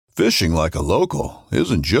Fishing like a local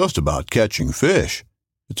isn't just about catching fish.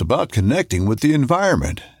 It's about connecting with the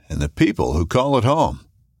environment and the people who call it home.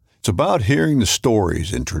 It's about hearing the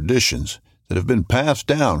stories and traditions that have been passed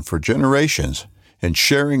down for generations and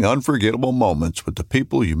sharing unforgettable moments with the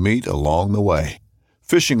people you meet along the way.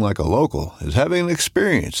 Fishing like a local is having an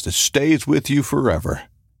experience that stays with you forever.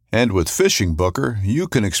 And with Fishing Booker, you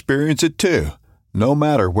can experience it too, no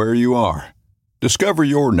matter where you are. Discover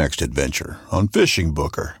your next adventure on Fishing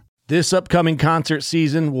Booker. This upcoming concert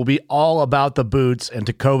season will be all about the boots, and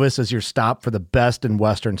Tecovas is your stop for the best in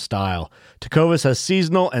Western style. Tecovas has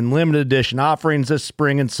seasonal and limited edition offerings this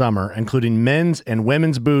spring and summer, including men's and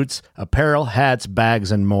women's boots, apparel, hats,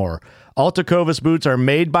 bags, and more. All Tecovas boots are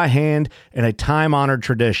made by hand in a time-honored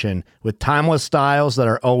tradition with timeless styles that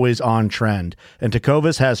are always on trend. And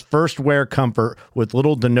Tecovas has first wear comfort with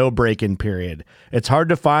little to no break-in period. It's hard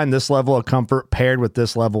to find this level of comfort paired with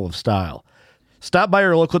this level of style. Stop by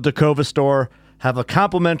your local Tecovas store, have a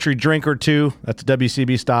complimentary drink or two, that's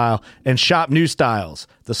WCB style, and shop new styles.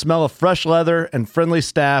 The smell of fresh leather and friendly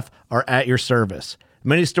staff are at your service.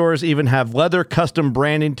 Many stores even have leather custom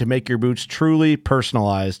branding to make your boots truly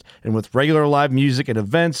personalized. And with regular live music and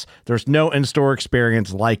events, there's no in-store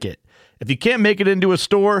experience like it. If you can't make it into a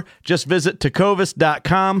store, just visit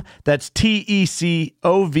tecovas.com. That's TECOVAS.com.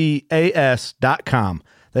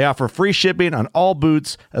 They offer free shipping on all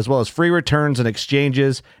boots, as well as free returns and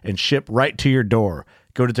exchanges, and ship right to your door.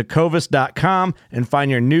 Go to tecovas.com and find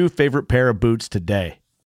your new favorite pair of boots today.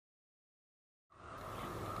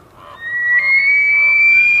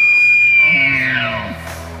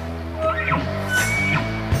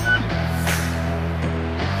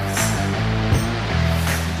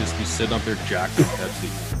 Just be sitting up there jacking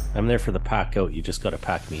Pepsi. I'm there for the pack out. You just got to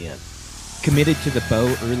pack me in. Committed to the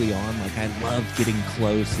boat early on. Like, I love getting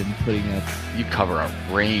close and putting up. You cover a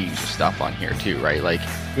range of stuff on here too, right? Like,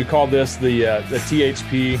 We call this the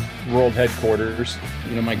THP World Headquarters.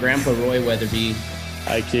 You know, my grandpa Roy Weatherby.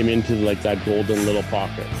 I came into like that golden little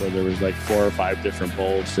pocket where there was like 4 or 5 different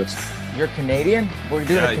bowls. Just You're Canadian? We're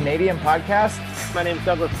doing a Canadian podcast? my name's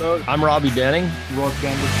Douglas Bode. I'm Robbie Denning. Roy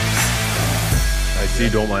Candy. I see,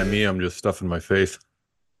 don't mind me. I'm just stuffing my face.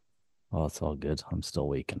 Oh, it's all good. I'm still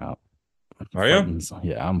waking up. Are you?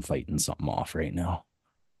 Yeah, I'm fighting something off right now.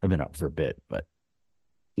 I've been up for a bit, but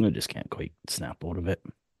I just can't quite snap out of it.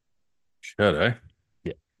 Shit, eh?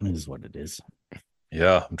 Yeah, this is what it is.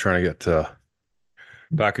 Yeah, I'm trying to get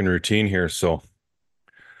back in routine here. So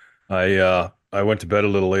I went to bed a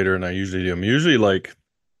little later than I usually do. I'm usually like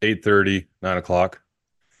 8:30, 9 o'clock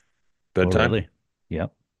bedtime. Oh, really?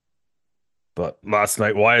 Yep. But last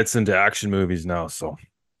night, Wyatt's into action movies now, so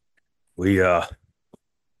we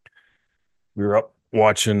were up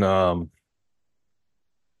watching the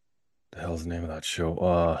hell's the name of that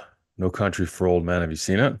show? No Country for Old Men. Have you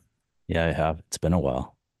seen it? Yeah, I have. It's been a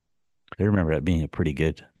while. I remember it being a pretty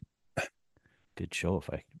good show, if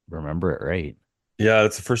I remember it right. Yeah,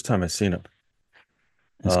 that's the first time I've seen it.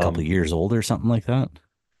 It's a couple of years old or something like that.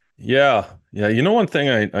 Yeah. You know, one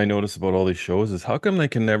thing I notice about all these shows is how come they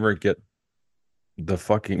can never get the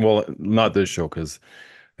fucking, well, not this show, because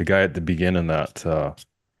the guy at the beginning that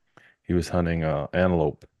he was hunting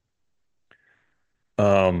antelope,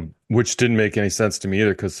 which didn't make any sense to me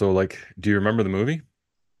either. Because do you remember the movie?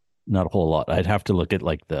 Not a whole lot. I'd have to look at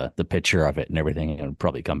like the picture of it and everything, and it would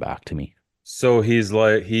probably come back to me. So he's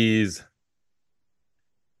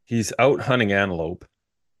out hunting antelope,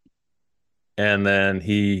 and then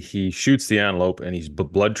he shoots the antelope, and he's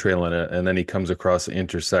blood trailing it, and then he comes across an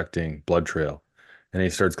intersecting blood trail, and he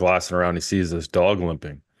starts glassing around. He sees this dog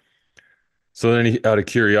limping. So then out of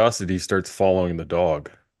curiosity, he starts following the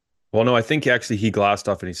dog. Well, no, I think actually he glassed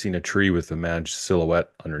off and he's seen a tree with a man's silhouette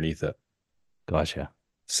underneath it. Gotcha.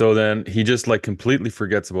 So then he just completely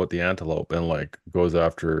forgets about the antelope and goes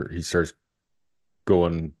after, he starts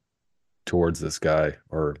going towards this guy,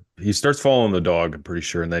 or he starts following the dog, I'm pretty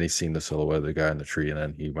sure. And then he's seen the silhouette of the guy in the tree, and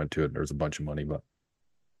then he went to it and there was a bunch of money, but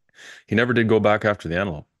he never did go back after the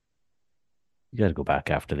antelope. You got to go back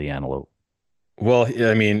after the antelope. Well,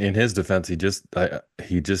 I mean, in his defense, he just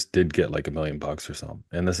did get $1 million or something,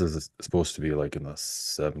 and this is supposed to be in the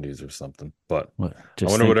 70s or something. But I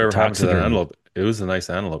wonder whatever happened to that antelope. It was a nice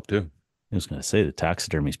antelope too. I was going to say the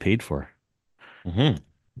taxidermy's paid for.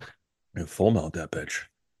 Mm-hmm. Full mount that bitch.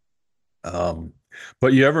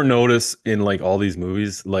 But you ever notice in all these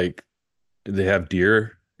movies, they have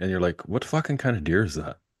deer, and you're like, what fucking kind of deer is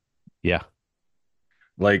that? Yeah.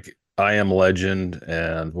 I Am Legend,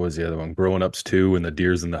 and what was the other one? Growing Ups 2, and the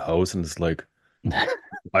deer's in the house, and it's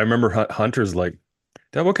I remember Hunter's Dad,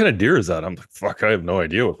 what kind of deer is that? I'm like, fuck, I have no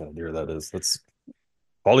idea what kind of deer that is. That's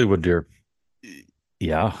Hollywood deer.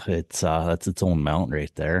 Yeah, it's that's its own mount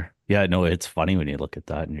right there. Yeah, no, it's funny when you look at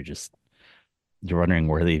that and you're wondering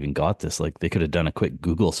where they even got this. Like they could have done a quick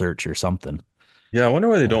Google search or something. Yeah, I wonder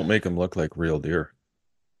why they don't make them look like real deer.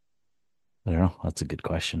 I don't know. That's a good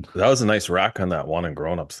question. That was a nice rack on that one in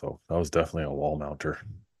Grown Ups, though. That was definitely a wall mounter.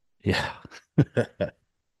 Yeah.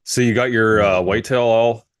 So you got your whitetail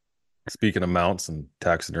all, speaking of mounts and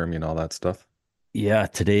taxidermy and all that stuff? Yeah,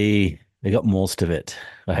 today I got most of it.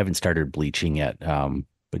 I haven't started bleaching yet.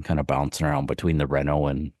 Been kind of bouncing around between the reno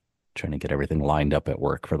and trying to get everything lined up at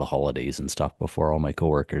work for the holidays and stuff before all my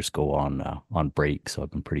coworkers go on break. So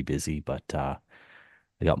I've been pretty busy, but I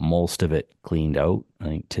got most of it cleaned out. I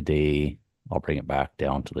think today I'll bring it back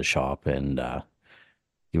down to the shop and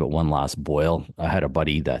give it one last boil. I had a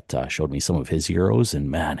buddy that showed me some of his Euros, and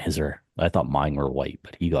man, I thought mine were white,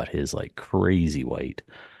 but he got his like crazy white.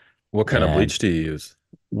 What kind of And bleach do you use?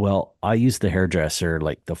 well, I use the hairdresser,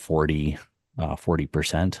 like the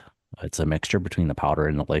 40%. It's a mixture between the powder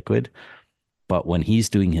and the liquid. But when he's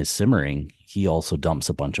doing his simmering, he also dumps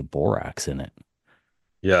a bunch of borax in it.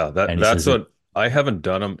 Yeah, And he that's says, what I haven't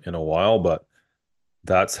done them in a while, but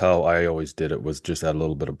that's how I always did it, was just add a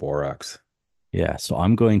little bit of borax. yeah, so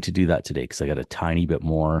I'm going to do that today because I got a tiny bit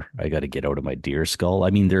more I got to get out of my deer skull. I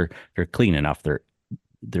mean, they're clean enough.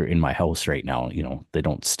 They're in my house right now. You know, they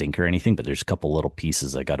don't stink or anything, but there's a couple little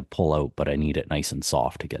pieces I got to pull out, but I need it nice and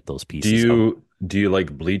soft to get those pieces out. Do you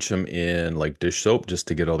like bleach them in like dish soap just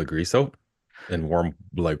to get all the grease out in warm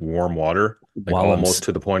water, like While almost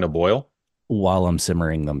to the point of boil? while I'm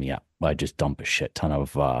simmering them, yeah, I just dump a shit ton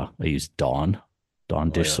of I use Dawn. Dawn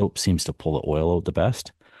Oh dish yeah. soap seems to pull the oil out the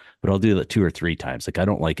best. But I'll do that 2 or 3 times. Like I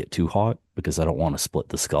don't like it too hot because I don't want to split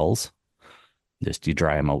the skulls. Just you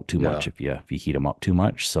dry them out too much Yeah. if you heat them up too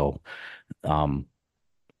much. So um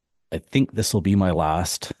I think this will be my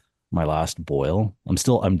last boil.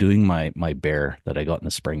 I'm doing my bear that I got in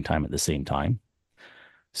the springtime at the same time.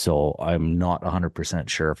 So I'm not 100%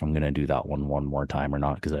 sure if I'm going to do that one more time or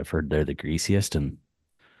not because I've heard they're the greasiest and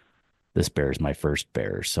this bear is my first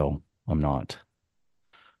bear, so I'm not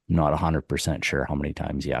 100% sure how many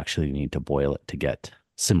times you actually need to boil it to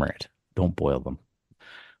simmer it. Don't boil them.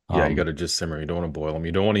 Yeah, you got to just simmer. You don't want to boil them.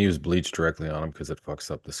 You don't want to use bleach directly on them because it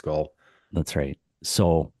fucks up the skull. That's right.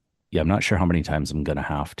 So yeah, I'm not sure how many times I'm gonna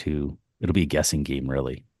have to. It'll be a guessing game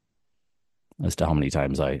really as to how many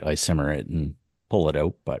times I simmer it and pull it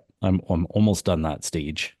out, but I'm almost done that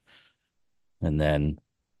stage. And then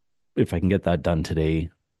if I can get that done today,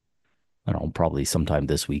 I don't know, probably sometime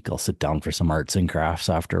this week, I'll sit down for some arts and crafts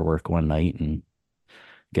after work one night and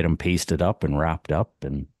get them pasted up and wrapped up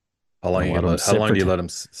and How long I'll you let 'em how sit long for do you 10 let them?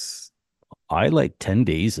 I like 10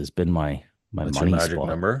 days has been my That's your money magic spot.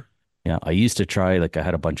 number. Yeah, I used to try like I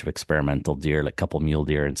had a bunch of experimental deer, like a couple mule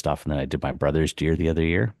deer and stuff, and then I did my brother's deer the other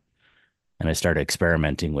year, and I started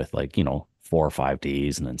experimenting with like 4 or 5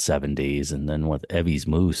 days and then 7 days, and then with Evie's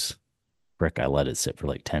moose, frick, I let it sit for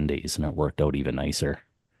like 10 days, and it worked out even nicer.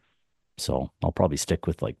 So I'll probably stick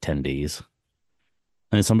with like 10 days.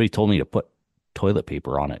 And then somebody told me to put toilet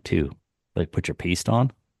paper on it too, like put your paste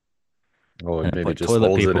on, Oh, and it I maybe put just toilet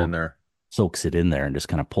holds it paper in there. soaks it in there and just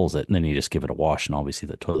kind of pulls it, and then you just give it a wash, and obviously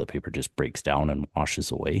the toilet paper just breaks down and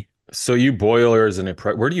washes away. So you boil yours in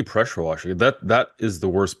where do you pressure wash it? That is the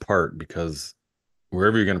worst part because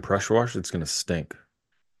wherever you're going to pressure wash, it's going to stink.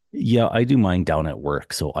 Yeah, I do mine down at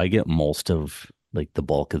work. So I get most of like the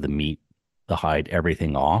bulk of the meat, the hide,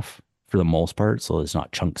 everything off for the most part. So there's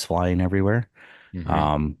not chunks flying everywhere. Mhm.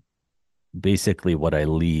 Um, Basically what I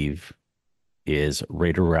leave is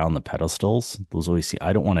right around the pedestals. Those always see,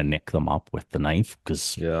 I don't want to nick them up with the knife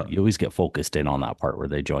because Yeah. you always get focused in on that part where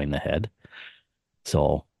they join the head.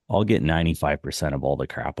 So I'll get 95% of all the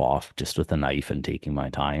crap off just with a knife and taking my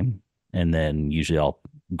time. And then usually I'll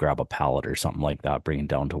grab a pallet or something like that, bring it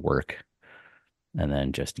down to work, and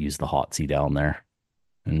then just use the hot sea down there.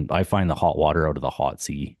 And I find the hot water out of the hot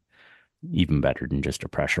sea even better than just a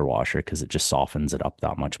pressure washer because it just softens it up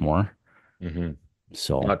that much more. Hmm.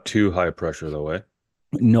 So Not too high pressure though, eh?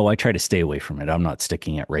 no, I try to stay away from it. I'm not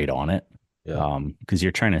sticking it right on it. Yeah. Because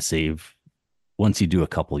you're trying to save. Once you do a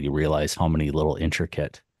couple, you realize how many little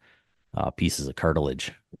intricate pieces of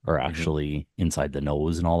cartilage are actually inside the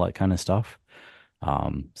nose and all that kind of stuff.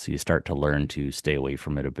 So you start to learn to stay away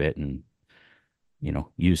from it a bit and,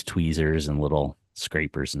 use tweezers and little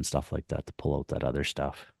scrapers and stuff like that to pull out that other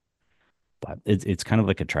stuff. But it's kind of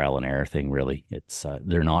like a trial and error thing, really.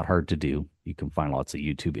 They're not hard to do. You can find lots of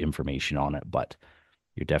YouTube information on it, but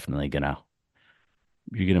you're definitely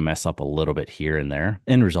you're gonna mess up a little bit here and there.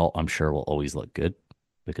 End result, I'm sure, will always look good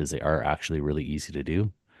because they are actually really easy to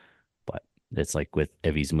do. But It's like with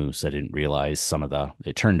Evie's moose, I didn't realize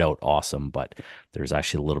it turned out awesome, but there's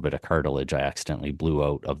actually a little bit of cartilage I accidentally blew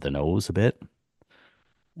out of the nose a bit.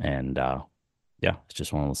 And yeah, it's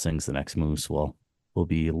just one of those things. The next moose will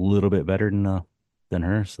be a little bit better than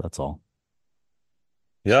her. So that's all.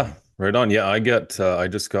 Yeah, right on. Yeah, I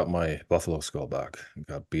just got my buffalo skull back.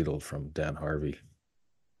 Got beetled from Dan Harvey.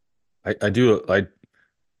 The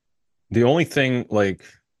only thing, like,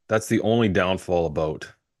 that's the only downfall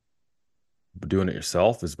about doing it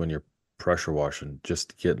yourself is when you're pressure washing,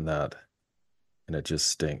 just getting that, and it just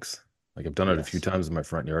stinks. Like, I've done it a few times in my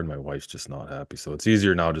front yard. My wife's just not happy. So it's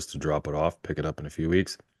easier now just to drop it off, pick it up in a few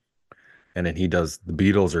weeks. And then the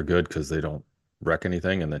beetles are good because they don't wreck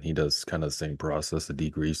anything. And then he does kind of the same process, the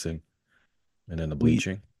degreasing and then the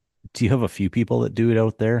bleaching. Do you have a few people that do it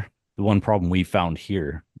out there? The one problem we found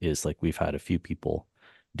here is like we've had a few people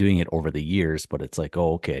doing it over the years, but it's like,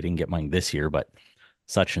 oh, okay, I didn't get mine this year, but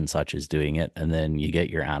such and such is doing it. And then you get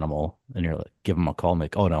your animal and you're like, give them a call and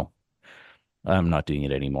like, oh no, I'm not doing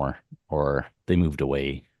it anymore. Or they moved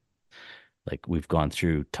away. Like we've gone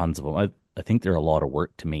through tons of them. I think they're a lot of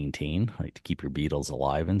work to maintain, like to keep your beetles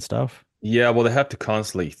alive and stuff. Yeah, well, they have to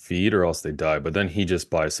constantly feed or else they die. But then he just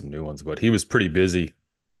buys some new ones. But he was pretty busy.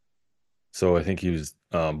 So I think he was,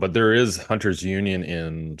 but there is Hunters Union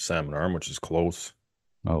in Salmon Arm, which is close.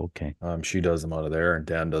 Oh, okay. She does them out of there and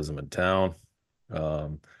Dan does them in town.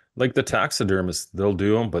 Like the taxidermists, they'll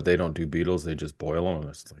do them, but they don't do beetles. They just boil them. And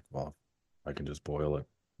it's like, well, I can just boil it.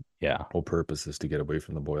 Yeah. Whole purpose is to get away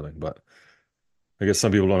from the boiling, but I guess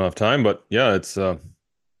some people don't have time, but yeah, it's,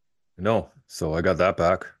 no. So I got that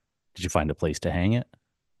back. Did you find a place to hang it?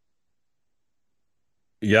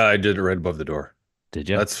 Yeah, I did it right above the door. Did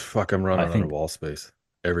you? That's fucking running out of wall space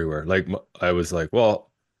everywhere. Like I was like,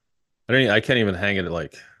 well, I can't even hang it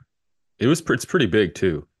like, it's pretty big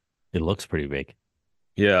too. It looks pretty big.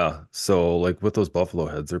 Yeah. So like with those buffalo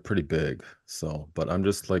heads, they're pretty big. So, but I'm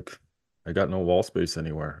just like, I got no wall space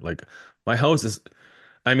anywhere. Like my house is,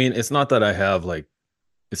 it's not that I have like,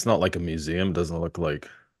 it's not like a museum. It doesn't look like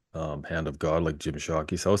Hand of God, like Jim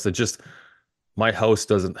Shockey's house. It just, my house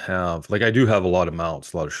doesn't have, like I do have a lot of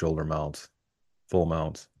mounts, a lot of shoulder mounts, full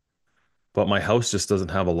mounts, but my house just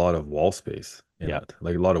doesn't have a lot of wall space in it.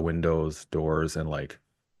 Like a lot of windows, doors, and like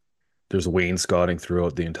there's wainscoting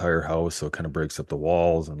throughout the entire house. So it kind of breaks up the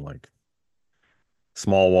walls and like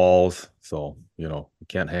small walls. So, you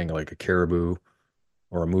can't hang like a caribou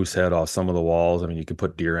or a moose head off some of the walls. You can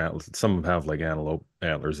put deer antlers. Some of them have like antelope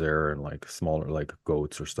antlers there and like smaller, like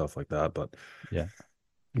goats or stuff like that. But yeah.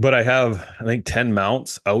 But I have, I think, 10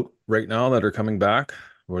 mounts out right now that are coming back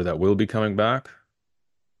or that will be coming back.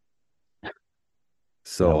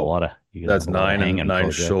 So that's 9 and 9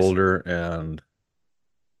 projects. Shoulder and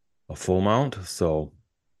a full mount. So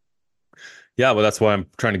yeah, but that's why I'm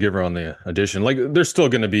trying to give her on the addition. Like there's still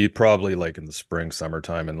going to be probably like in the spring,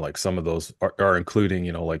 summertime, and like some of those are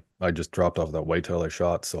including, like I just dropped off that whitetail I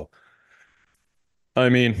shot. So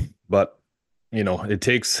but it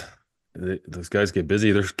takes, those guys get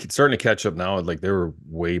busy. They're starting to catch up now. Like they were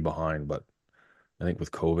way behind, but I think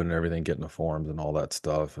with COVID and everything, getting the forms and all that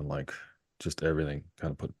stuff, and like just everything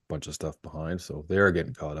kind of put a bunch of stuff behind. So they are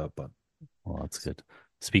getting caught up. But well, that's good.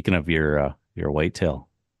 Speaking of your whitetail,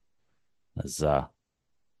 it's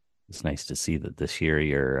nice to see that this year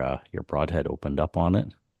your broadhead opened up on it.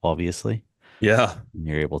 Obviously, yeah, and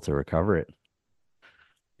you're able to recover it.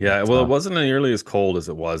 Yeah, well, it wasn't nearly as cold as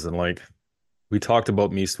it was, and like we talked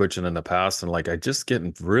about me switching in the past, and like I just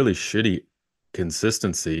getting really shitty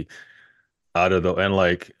consistency out of and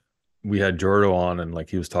like we had Jordo on, and like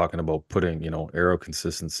he was talking about putting arrow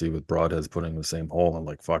consistency with broadheads, putting in the same hole. I'm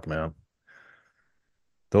like, fuck, man.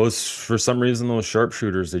 Those, for some reason, those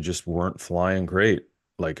sharpshooters, they just weren't flying great.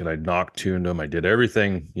 Like, and I knock tuned them. I did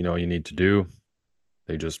everything, you need to do.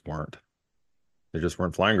 They just weren't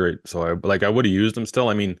flying great. So I would have used them still.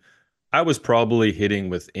 I was probably hitting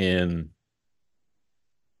within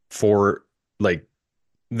they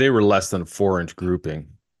were less than 4-inch grouping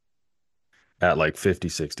at like 50,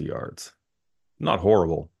 60 yards. Not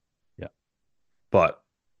horrible. Yeah. But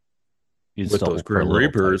with those Grim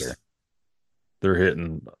Reapers, tighter. They're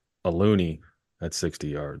hitting a loony at 60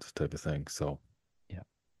 yards type of thing. So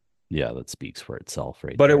yeah, that speaks for itself,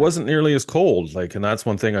 right? But there. It wasn't nearly as cold. Like, and that's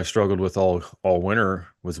one thing I struggled with all winter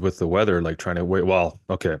was with the weather, like trying to wait. Well,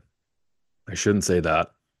 okay, I shouldn't say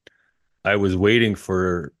that. I was waiting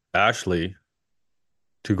for Ashley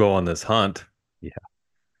to go on this hunt. Yeah.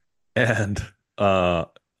 And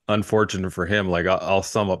unfortunate for him, like I'll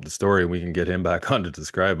sum up the story and we can get him back on to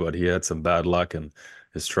describe, but he had some bad luck and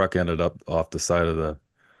his truck ended up off the side of the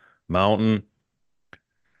mountain.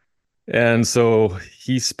 And so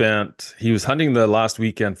he was hunting the last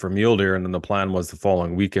weekend for mule deer, and then the plan was the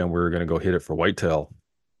following weekend we were going to go hit it for whitetail.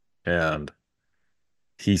 And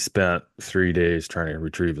he spent 3 days trying to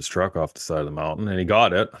retrieve his truck off the side of the mountain, and he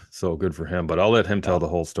got it. So good for him. But I'll let him tell the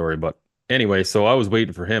whole story. But anyway, so I was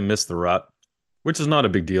waiting for him, missed the rut, which is not a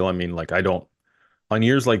big deal. I mean, like on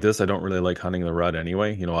years like this, I don't really like hunting the rut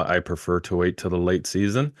anyway. You know, I prefer to wait till the late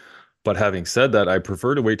season. But having said that, I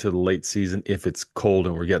prefer to wait till the late season if it's cold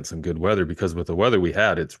and we're getting some good weather, because with the weather we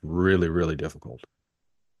had, it's really, really difficult.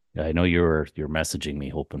 Yeah, I know you're messaging me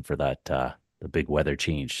hoping for that the big weather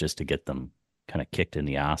change just to get them kind of kicked in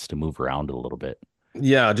the ass to move around a little bit.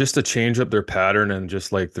 Yeah, just to change up their pattern and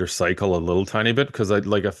just like their cycle a little tiny bit. Because I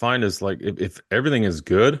find is like if everything is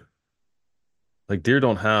good, like they're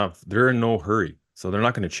in no hurry. So they're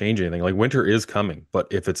not going to change anything. Like winter is coming, but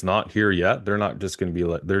if it's not here yet, they're not just going to be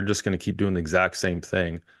like, they're just going to keep doing the exact same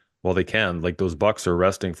thing while they can. Like those bucks are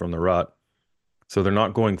resting from the rut. So they're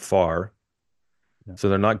not going far. Yeah. So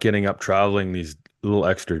they're not getting up traveling these little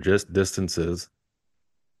extra distances.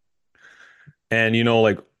 And, you know,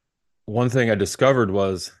 like one thing I discovered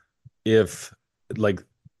was if like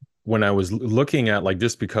when I was looking at like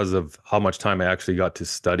just because of how much time I actually got to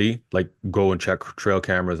study, like go and check trail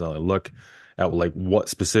cameras and look at like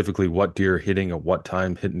what deer hitting at what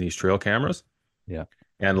time hitting these trail cameras. Yeah.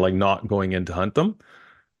 And like not going in to hunt them.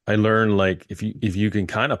 I learned like if you can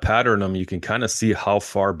kind of pattern them, you can kind of see how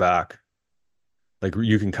far back, like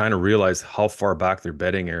you can kind of realize how far back their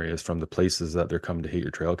bedding areas from the places that they're coming to hit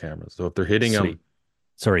your trail cameras. So if they're hitting them.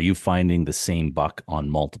 So are you finding the same buck on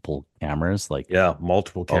multiple cameras? Like, yeah,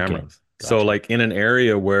 multiple cameras. Okay, gotcha. So like in an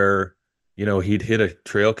area where, you know, he'd hit a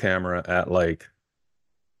trail camera at like,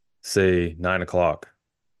 say 9 o'clock,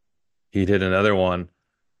 he'd hit another one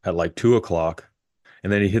at like 2 o'clock,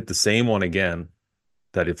 and then he hit the same one again,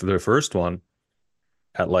 that if the first one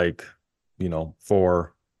at like, you know,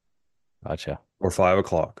 4 Gotcha. or 5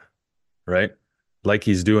 o'clock, right? Like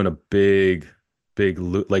he's doing a big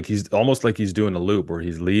loop, like he's almost like he's doing a loop where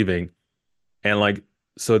he's leaving. And like,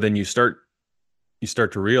 so then you start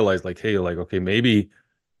to realize like, hey, like, okay, maybe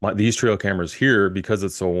these trail cameras here, because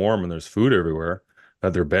it's so warm and there's food everywhere,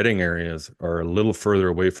 that their bedding areas are a little further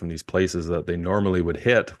away from these places that they normally would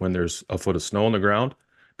hit when there's a foot of snow on the ground,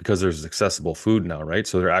 because there's accessible food now, right?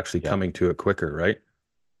 So they're actually coming to it quicker, right?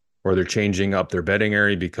 Or they're changing up their bedding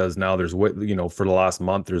area because now there's, you know, for the last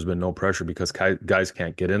month, there's been no pressure because guys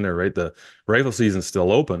can't get in there, right? The rifle season's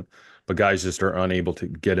still open, but guys just are unable to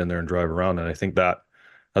get in there and drive around. And I think that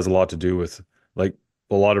has a lot to do with like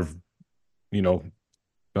a lot of, you know,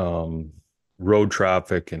 road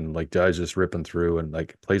traffic and like guys just ripping through, and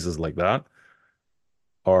like places like that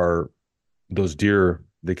are those deer,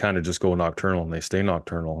 they kind of just go nocturnal and they stay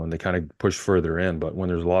nocturnal and they kind of push further in. But when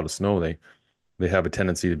there's a lot of snow, they have a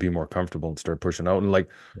tendency to be more comfortable and start pushing out. And like,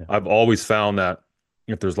 I've always found that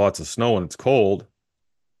if there's lots of snow and it's cold,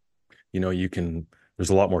 you know, there's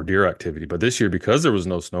a lot more deer activity. But this year, because there was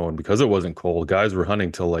no snow and because it wasn't cold, guys were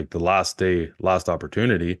hunting till like the last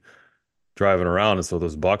opportunity, driving around. And so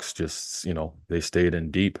those bucks just, you know, they stayed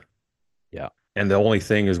in deep. Yeah. And the only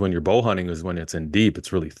thing is when you're bow hunting is when it's in deep,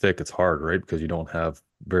 it's really thick. It's hard, right? Because you don't have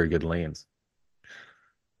very good lanes.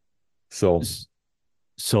 So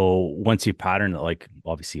once you pattern it, like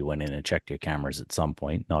obviously you went in and checked your cameras at some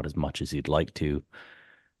point, not as much as you'd like to.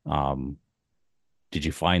 Did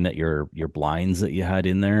you find that your blinds that you had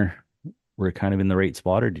in there were kind of in the right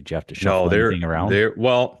spot, or did you have to shuffle anything around?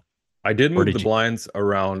 Well, I did move the blinds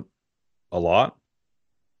around a lot.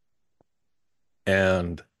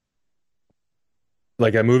 And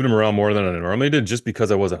like I moved them around more than I normally did just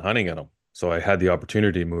because I wasn't hunting in them. So I had the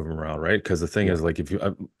opportunity to move them around, right? Because the thing is, like, if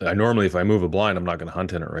I move a blind, I'm not going to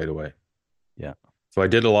hunt in it right away. Yeah. So I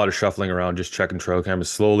did a lot of shuffling around, just checking trail cameras,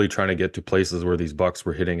 slowly trying to get to places where these bucks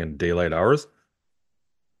were hitting in daylight hours.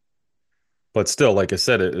 But still, like I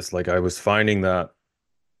said, it's like I was finding that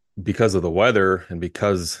because of the weather and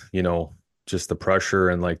because, you know, just the pressure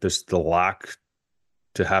and like this, the lack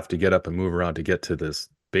to have to get up and move around to get to this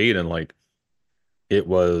bait. And like, it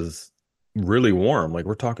was really warm. Like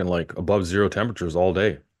we're talking like above 0 temperatures all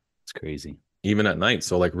day. It's crazy. Even at night.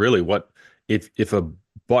 So like really if a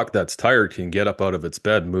buck that's tired can get up out of its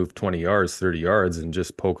bed, move 20 yards, 30 yards and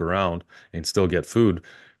just poke around and still get food,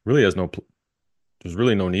 really there's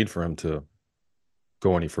really no need for him to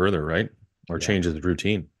go any further, right? Or change his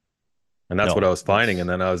routine. And that's what I was finding. And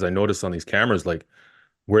then I noticed on these cameras, like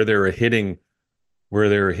where they were hitting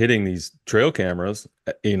these trail cameras,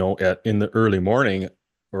 you know, in the early morning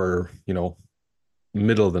or, you know,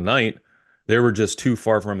 middle of the night, they were just too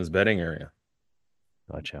far from his bedding area.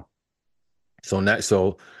 Gotcha.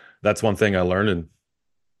 So that's one thing I learned. And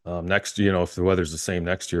Next, if the weather's the same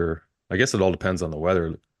next year, I guess it all depends on the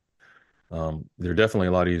weather. They're definitely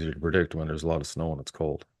a lot easier to predict when there's a lot of snow and it's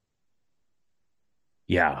cold.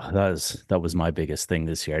 Yeah, that was my biggest thing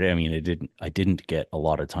this year. I mean, I didn't get a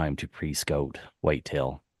lot of time to pre-scout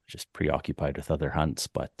whitetail, just preoccupied with other hunts,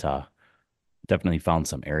 but definitely found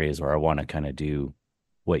some areas where I want to kind of do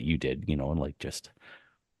what you did, and like just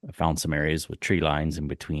I found some areas with tree lines in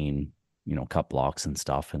between, cut blocks and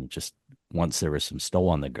stuff. And just once there was some snow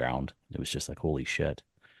on the ground, it was just like, holy shit,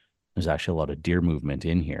 there's actually a lot of deer movement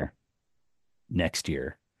in here next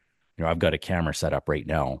year. I've got a camera set up right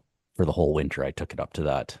now for the whole winter. I took it up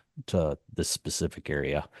to this specific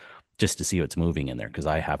area just to see what's moving in there, because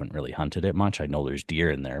I haven't really hunted it much. I know there's deer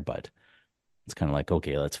in there, but it's kind of like,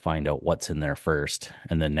 okay, let's find out what's in there first.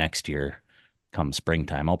 And then next year, come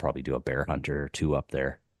springtime, I'll probably do a bear hunter or two up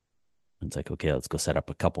there. It's like, okay, let's go set up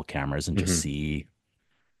a couple cameras and just see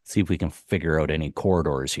if we can figure out any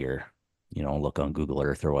corridors here, look on Google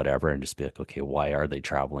Earth or whatever, and just be like, okay, why are they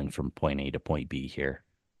traveling from point A to point B here?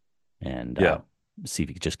 And see if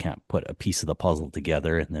you just can't put a piece of the puzzle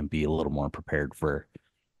together and then be a little more prepared for,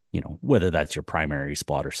 whether that's your primary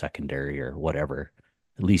spot or secondary or whatever.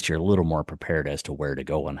 At least you're a little more prepared as to where to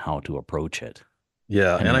go and how to approach it.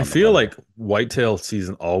 Yeah, and I feel like whitetail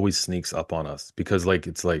season always sneaks up on us because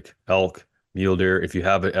it's like elk, mule deer. If you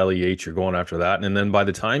have an LEH, you're going after that. And then by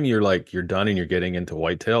the time you're done and you're getting into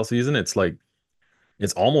whitetail season, it's like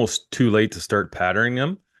it's almost too late to start patterning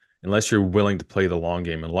them unless you're willing to play the long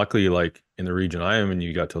game. And luckily, like in the region I am in,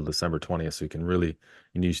 you got till December 20th, so you can really,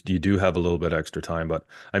 you do have a little bit extra time. But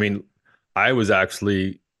I mean, I was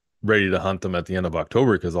actually ready to hunt them at the end of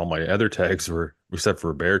October because all my other tags were, except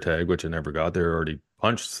for a bear tag, which I never got, they were already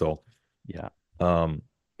punched. So yeah, I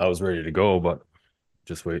was ready to go, but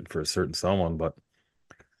just waiting for a certain someone. But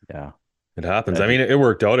yeah, it happens. I mean, it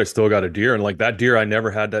worked out. I still got a deer, and like that deer, I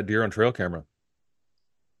never had that deer on trail camera.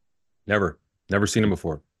 Never seen him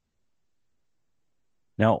before.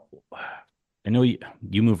 Now, I know you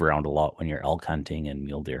move around a lot when you're elk hunting and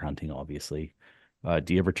mule deer hunting, obviously.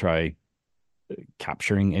 Do you ever try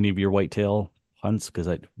capturing any of your whitetail hunts? Because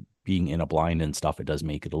being in a blind and stuff, it does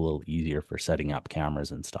make it a little easier for setting up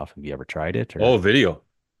cameras and stuff. Have you ever tried it? Or? Oh, video.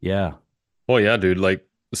 Yeah. Oh yeah, dude. Like,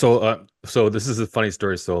 so this is a funny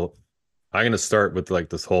story. So I'm going to start with like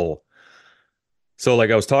this whole, so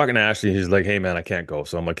like I was talking to Ashley, he's like, hey man, I can't go.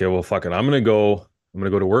 So I'm like, okay, well, fuck it. I'm going to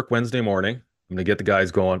go to work Wednesday morning. I'm going to get the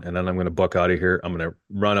guys going, and then I'm going to buck out of here. I'm going to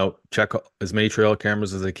run out, check as many trail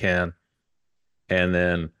cameras as I can. And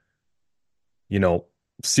then,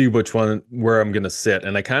 see where I'm going to sit.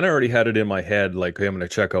 And I kind of already had it in my head, like, hey, I'm going to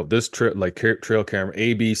check out this trail camera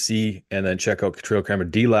A, B, C, and then check out trail camera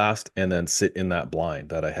D last, and then sit in that blind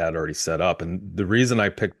that I had already set up. And the reason I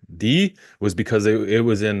picked D was because it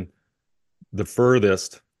was in the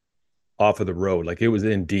furthest off of the road. Like it was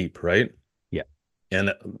in deep, right? Yeah.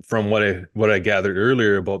 And from what I gathered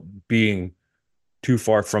earlier about being too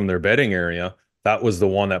far from their bedding area, that was the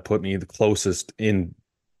one that put me the closest into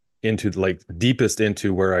like deepest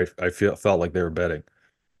into where I felt like they were bedding.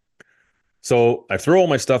 So I throw all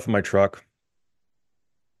my stuff in my truck,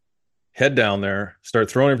 head down there, start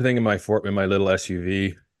throwing everything in my little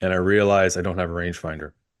SUV, and I realize I don't have a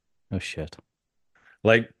rangefinder. Oh shit.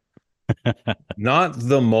 Like not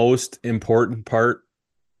the most important part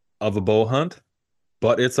of a bow hunt,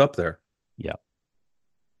 but it's up there. Yeah.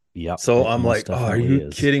 Yeah. So I'm like, oh, are you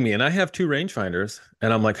kidding me? And I have 2 rangefinders,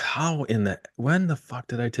 and I'm like, when the fuck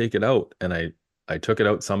did I take it out? And I took it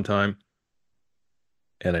out sometime,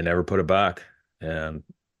 and I never put it back. And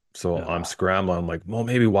so I'm scrambling. I'm like, well,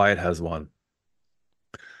 maybe Wyatt has one.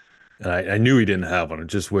 And I knew he didn't have one.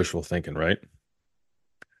 Just wishful thinking, right?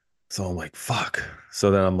 So I'm like, fuck.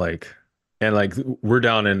 So then I'm like, and like we're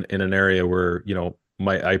down in an area where,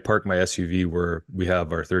 I park my SUV where we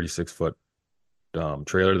have our 36-foot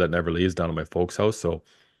trailer that never leaves down at my folks' house. So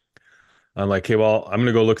I'm like, okay, well, I'm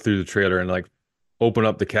gonna go look through the trailer and like open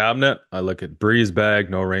up the cabinet. I look at Bree's bag,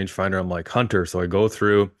 no rangefinder. I'm like, Hunter. So I go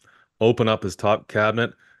through, open up his top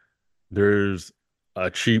cabinet. There's a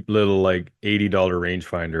cheap little like $80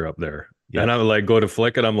 rangefinder up there. Yep. And I would like go to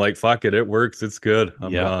flick it. I'm like, fuck it, it works. It's good.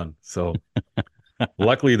 I'm gone. So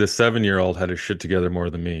luckily the 7-year-old had his shit together more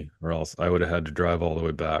than me, or else I would have had to drive all the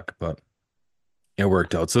way back. But it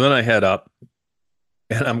worked out. So then I head up.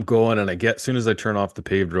 And I'm going, and as soon as I turn off the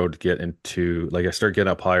paved road to get into, like, I start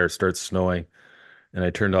getting up higher, it starts snowing, and I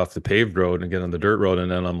turned off the paved road and get on the dirt road,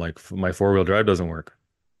 and then I'm like, my 4-wheel drive doesn't work.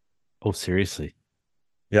 Oh, seriously?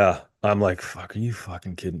 Yeah. I'm like, fuck, are you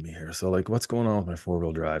fucking kidding me here? So, like, what's going on with my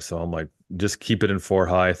 4-wheel drive? So I'm like, just keep it in 4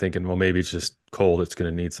 high, thinking, well, maybe it's just cold. It's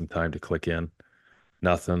going to need some time to click in.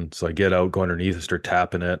 Nothing. So I get out, go underneath and start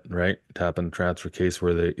tapping it, right? Tapping the transfer case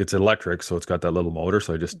where it's electric. So it's got that little motor.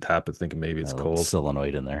 So I just tap it thinking maybe it's A little cold.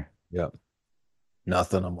 solenoid in there. Yeah.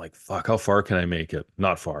 Nothing. I'm like, fuck, how far can I make it?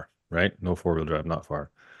 Not far, right? No 4-wheel drive, not far.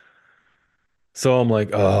 So I'm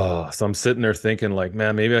like, oh, so I'm sitting there thinking like,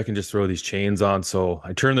 man, maybe I can just throw these chains on. So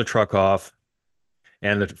I turn the truck off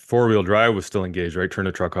and the 4-wheel drive was still engaged, right? Turn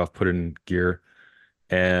the truck off, put it in gear.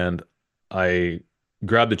 And I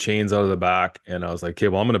grabbed the chains out of the back and I was like, okay,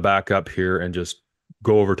 well, I'm going to back up here and just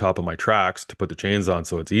go over top of my tracks to put the chains on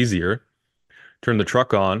so it's easier. Turn the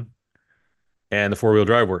truck on and the 4-wheel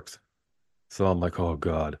drive works. So I'm like, oh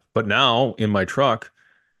God. But now in my truck,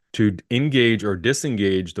 to engage or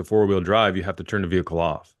disengage the 4-wheel drive, you have to turn the vehicle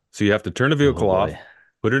off. So you have to turn the vehicle off,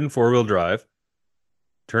 put it in 4-wheel drive,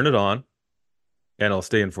 turn it on, and it'll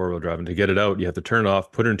stay in 4-wheel drive. And to get it out, you have to turn it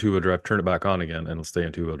off, put it in 2-wheel drive, turn it back on again, and it'll stay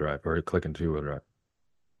in 2-wheel drive or click in 2-wheel drive.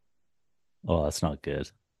 Oh, that's not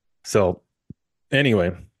good. So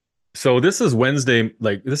anyway, so this is Wednesday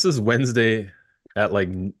at like,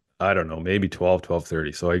 I don't know, maybe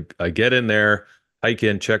 12:30. So I get in there, hike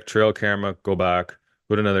in, check trail camera, go back,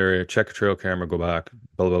 go to another area, check trail camera, go back,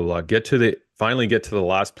 blah, blah, blah. Finally get to the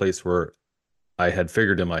last place where I had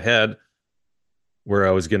figured in my head where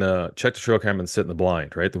I was going to check the trail camera and sit in the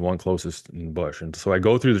blind, right? The one closest in the bush. And so I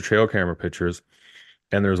go through the trail camera pictures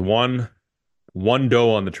and there's one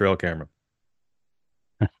doe on the trail camera.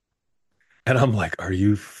 And I'm like, are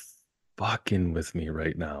you fucking with me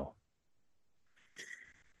right now?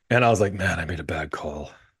 And I was like, man, I made a bad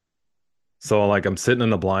call. So like, I'm sitting in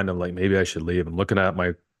the blind. I'm like, maybe I should leave. I'm looking at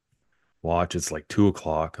my watch. It's like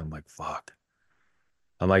 2:00. I'm like, fuck.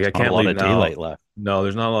 I'm like, I can't leave now. Daylight left. No,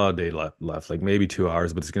 there's not a lot of daylight left. Like maybe 2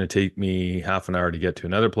 hours, but it's going to take me half an hour to get to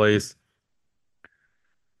another place.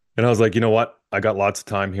 And I was like, you know what? I got lots of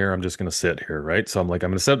time here. I'm just going to sit here, right? So I'm like, I'm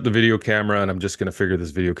going to set up the video camera and I'm just going to figure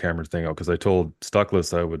this video camera thing out because I told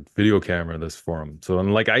Stuckless I would video camera this for him. So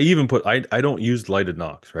I'm like, I even put, I don't use lighted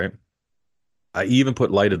knocks, right? I even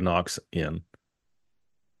put lighted knocks in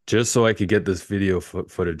just so I could get this video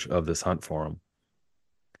footage of this hunt for him.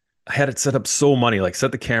 I had it set up so money, like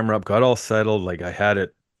set the camera up, got all settled. Like I had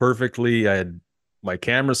it perfectly. I had my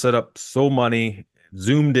camera set up so money,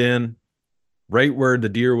 zoomed in right where the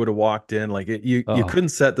deer would have walked in. Like you couldn't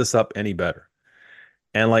set this up any better.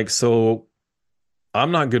 And like, so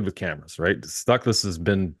I'm not good with cameras, right? Stuckless has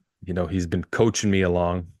been, he's been coaching me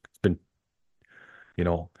along. It's been,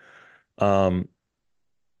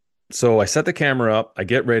 so I set the camera up, I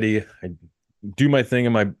get ready, I do my thing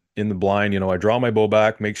in the blind, I draw my bow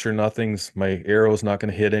back, make sure my arrow's not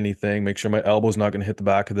going to hit anything, make sure my elbow's not going to hit the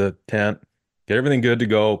back of the tent, get everything good to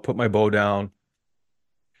go, put my bow down.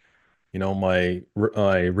 My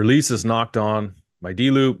release is knocked on, my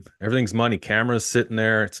D-loop, everything's money, camera's sitting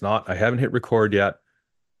there. I haven't hit record yet.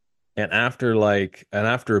 And after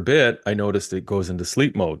a bit, I noticed it goes into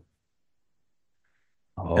sleep mode.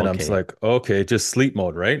 And I'm just like, okay, just sleep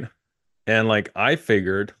mode, right? And like, I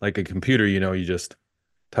figured like a computer, you just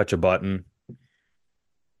touch a button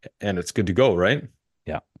and it's good to go, right?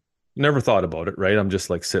 Yeah. Never thought about it, right? I'm just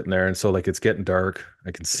like sitting there. And so like, it's getting dark.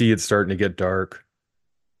 I can see it's starting to get dark.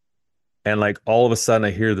 And like, all of a sudden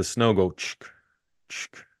I hear the snow go, chk,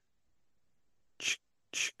 chk, chk,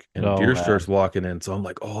 chk, and a deer starts walking in. So I'm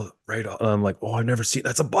like, oh, right. I'm like, oh,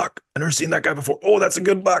 that's a buck. I've never seen that guy before. Oh, that's a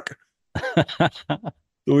good buck.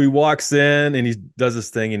 So he walks in and he does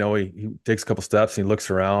this thing, he takes a couple steps and he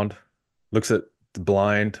looks around, looks at the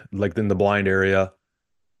blind, like in the blind area,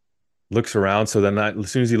 looks around. So then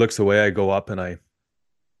as soon as he looks away, I go up and I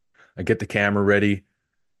get the camera ready,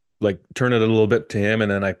 like turn it a little bit to him.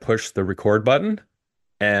 And then I push the record button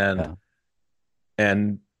and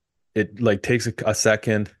it like takes a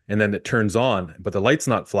second and then it turns on, but the light's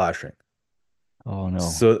not flashing. Oh no.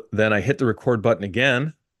 So then I hit the record button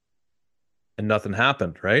again. And nothing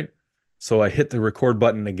happened, right? So I hit the record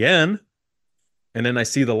button again, and then I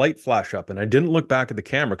see the light flash up. And I didn't look back at the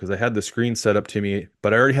camera because I had the screen set up to me,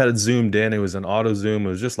 but I already had it zoomed in. It was an auto zoom. It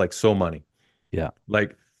was just like so money. Yeah.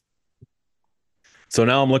 Like, so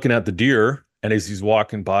now I'm looking at the deer, and as he's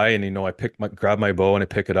walking by, and I grab my bow and I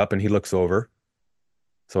pick it up, and he looks over.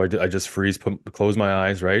 So I just freeze, close my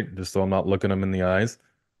eyes, right, just so I'm not looking him in the eyes.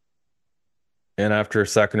 And after a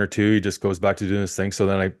second or two, he just goes back to doing his thing. So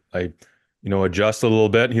then I adjust a little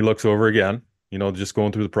bit and he looks over again, just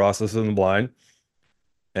going through the process in the blind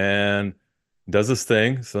and does this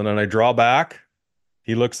thing. So then I draw back,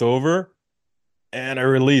 he looks over and I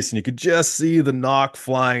release and you could just see the knock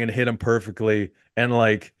flying and hit him perfectly. And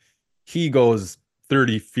like, he goes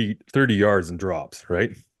 30 yards and drops,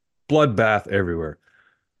 right? Bloodbath everywhere.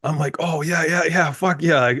 I'm like, oh yeah. Fuck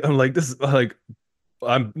yeah. I'm like, this is like,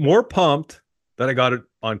 I'm more pumped that I got it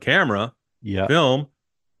on camera, Yeah. film,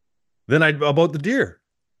 than I about the deer.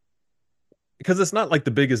 Because it's not like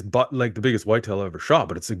the biggest whitetail I ever shot,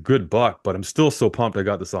 but it's a good buck. But I'm still so pumped I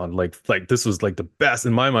got this on. Like this was like the best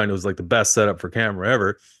in my mind. It was like the best setup for camera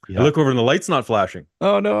ever. Yeah. I look over and the light's not flashing.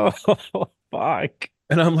 Oh no. Fuck.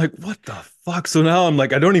 And I'm like, what the fuck? So now I'm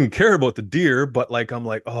like, I don't even care about the deer, but like, I'm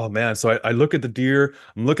like, oh man. So I look at the deer,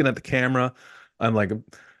 I'm looking at the camera. I'm like,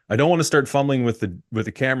 I don't want to start fumbling with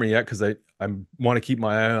the camera yet because I want to keep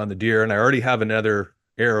my eye on the deer, and I already have another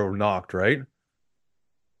arrow knocked, right?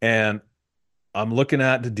 And I'm looking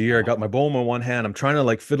at the deer. I got my bow in my one hand. I'm trying to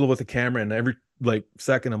like fiddle with the camera, and every like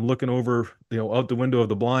second I'm looking over, out the window of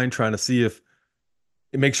the blind, trying to see if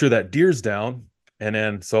make sure that deer's down. And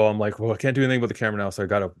then so I'm like, well, I can't do anything with the camera now, so I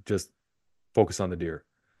gotta just focus on the deer.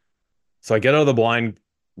 So I get out of the blind,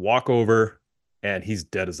 walk over, and he's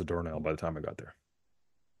dead as a doornail by the time I got there.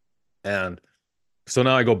 And so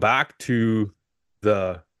now I go back to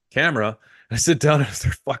the camera, and I sit down and I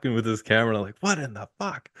start fucking with this camera. And I'm like, what in the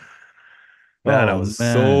fuck? Man, I was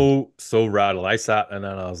so rattled. I sat and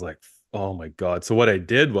then I was like, oh my God. So what I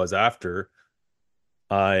did was so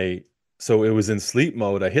it was in sleep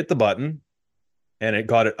mode. I hit the button and it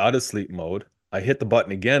got it out of sleep mode. I hit the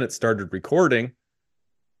button again. It started recording.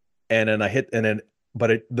 And then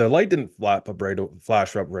the light didn't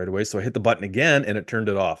flash up right away. So I hit the button again and it turned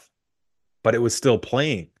it off, but it was still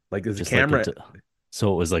playing. Like the camera.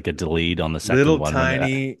 So it was like a delayed on the second little one.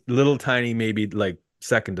 Little tiny, maybe like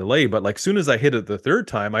second delay. But like soon as I hit it the third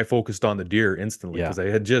time, I focused on the deer instantly because I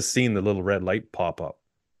had just seen the little red light pop up.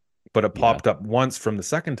 But it popped up once from the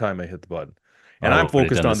second time I hit the button. And I'm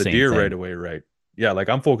focused on the deer right away, right? Yeah, like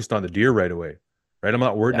I'm focused on the deer right away, right? I'm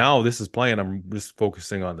not worried. Now this is playing. I'm just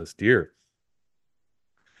focusing on this deer.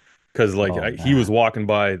 Because like he was walking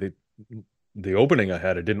by the opening I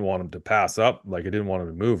had. I didn't want him to pass up. Like I didn't want him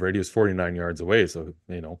to move, right? He was 49 yards away. So,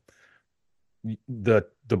 the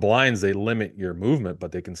blinds, they limit your movement,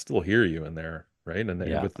 but they can still hear you in there, right? And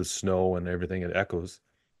with the snow and everything, it echoes.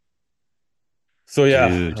 So yeah,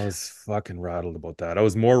 dude. I was fucking rattled about that. I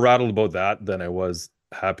was more rattled about that than I was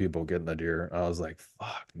happy about getting the deer. I was like,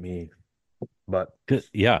 fuck me. But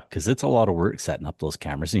because it's a lot of work setting up those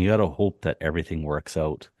cameras, and you got to hope that everything works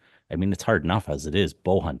out. I mean, it's hard enough as it is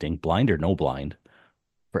bow hunting, blind or no blind,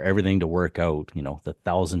 for everything to work out. The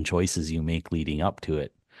 1,000 choices you make leading up to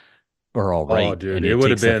it are all right. Oh, dude, and it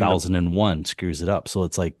would have been 1,001 screws it up. So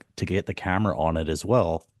it's like to get the camera on it as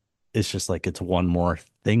well. It's just like it's one more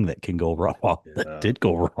thing that can go wrong that did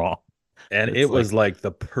go wrong. And it was like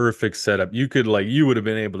the perfect setup. You would have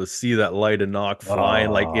been able to see that light and knock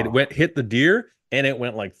flying. Like it hit the deer and it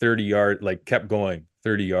went like 30 yards, like kept going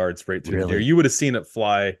 30 yards right through the deer. You would have seen it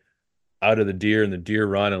fly out of the deer and the deer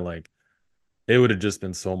run, and like it would have just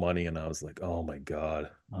been so money. And I was like, oh my God.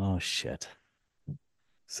 Oh shit.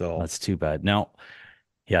 So that's too bad. Now,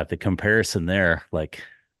 the comparison there, like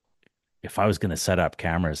if I was going to set up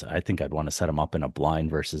cameras, I think I'd want to set them up in a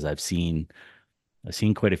blind versus I've seen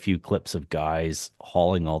quite a few clips of guys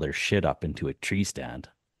hauling all their shit up into a tree stand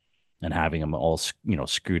and having them all,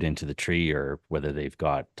 screwed into the tree, or whether they've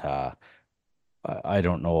got, I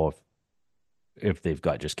don't know if they've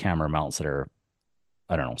got just camera mounts that are,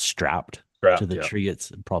 I don't know, strapped to the tree.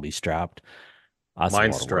 It's probably strapped.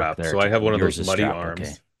 Mine's strapped. So I have one of those muddy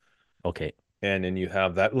arms. Okay. And then you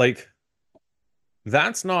have that, like,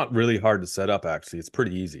 that's not really hard to set up. Actually, it's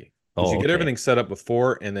pretty easy. Because you get everything set up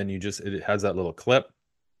before, and then it has that little clip.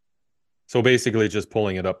 So basically just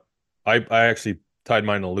pulling it up. I actually tied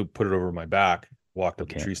mine in a loop, put it over my back, walked up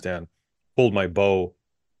the tree stand, pulled my bow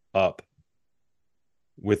up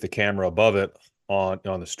with the camera above it on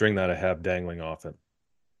the string that I have dangling off it.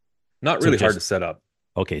 Not really hard to set up.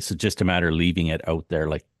 Okay, so just a matter of leaving it out there,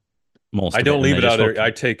 like most. I don't leave it out there.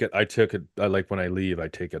 I took it. I like when I leave, I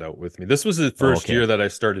take it out with me. This was the first year that I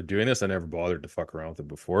started doing this. I never bothered to fuck around with it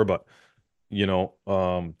before, but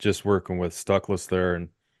just working with Stuckless there and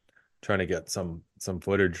trying to get some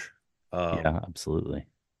footage. Yeah, absolutely.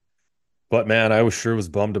 But man, I was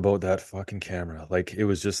bummed about that fucking camera. Like it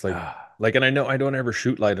was just like, and I know I don't ever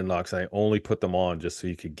shoot light and knocks. I only put them on just so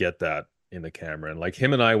you could get that in the camera. And like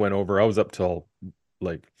him and I went over. I was up till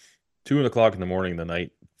like 2:00 in the morning the night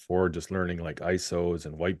before, just learning like ISOs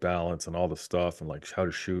and white balance and all the stuff, and like how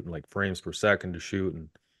to shoot and like frames per second to shoot, and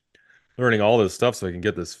learning all this stuff so I can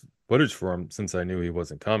get this footage for him since I knew he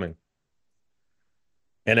wasn't coming.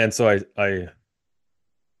 And then so I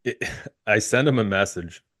send him a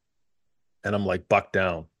message and I'm like, buck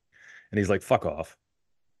down. And he's like, fuck off.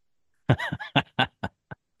 And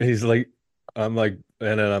he's like, and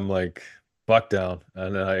then I'm like, buck down.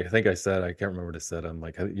 And I think I said, I can't remember what I said. I'm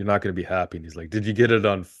like, you're not going to be happy. And he's like, did you get it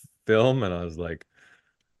on film? And I was like,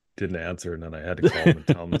 didn't answer. And then I had to call him and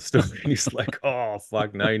tell him the story. And he's like, oh,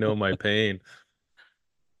 fuck, now you know my pain.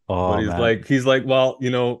 Oh, But man. he's like, well,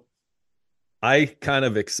 I kind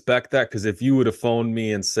of expect that, because if you would have phoned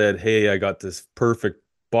me and said, hey, I got this perfect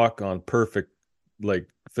buck on perfect, like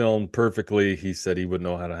filmed perfectly, he said he would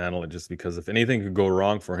know how to handle it, just because if anything could go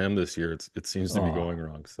wrong for him this year, it seems to be going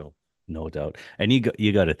wrong. So No doubt. And you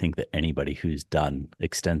got to think that anybody who's done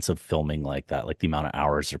extensive filming like that, like the amount of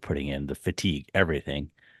hours they're putting in, the fatigue,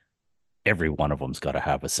 everything, every one of them's got to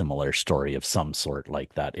have a similar story of some sort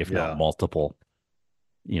like that, if not Yeah. multiple.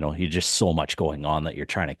 You just so much going on that you're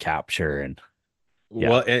trying to capture. And yeah.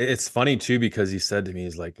 Well, it's funny too, because he said to me,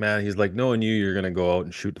 he's like, man, he's like, knowing you're gonna go out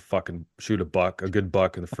and shoot a buck, a good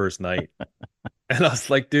buck in the first night. And I was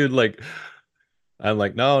like, dude, like, I'm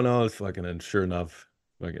like, no, it's fucking. And sure enough,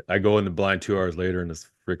 like, I go in the blind 2 hours later, and this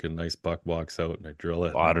freaking nice buck walks out, and I drill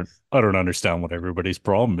it. I don't understand what everybody's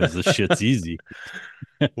problem is. This shit's easy.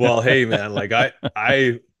 Well, hey man, like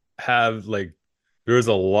I have, like, there's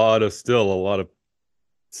still a lot of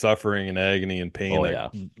suffering and agony and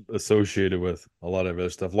pain associated with a lot of other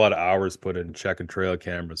stuff, a lot of hours put in checking trail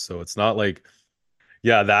cameras. So it's not like,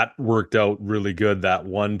 yeah, that worked out really good that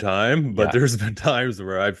one time, but there's been times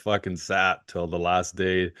where I fucking sat till the last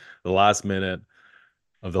day, the last minute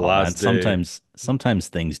of the last day. Sometimes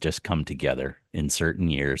things just come together in certain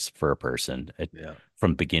years for a person,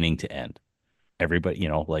 from beginning to end. Everybody,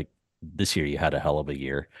 like this year, you had a hell of a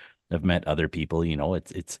year. I've met other people,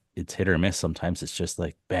 it's hit or miss. Sometimes it's just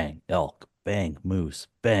like bang, elk, bang, moose,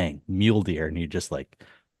 bang, mule deer. And you're just like,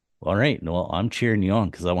 all right, well, I'm cheering you on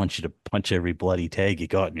because I want you to punch every bloody tag you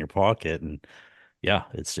got in your pocket. And yeah,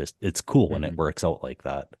 it's cool when it works out like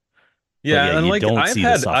that. Yeah, and you like don't I've see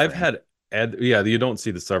the suffering. you don't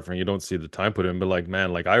see the suffering, you don't see the time put in, but like,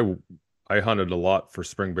 man, like I hunted a lot for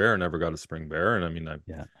spring bear and never got a spring bear. And I mean,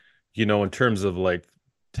 in terms of like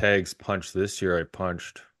tags punched this year, I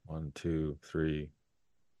punched 1, 2, 3,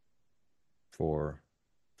 4,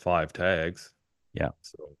 5 tags. Yeah.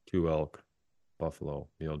 So 2 elk, buffalo,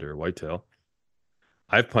 mule deer, whitetail.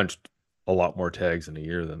 I've punched a lot more tags in a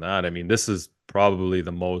year than that. I mean, this is probably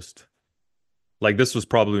this was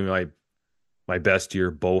probably my best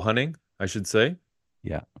year bow hunting, I should say.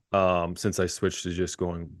 Yeah. Since I switched to just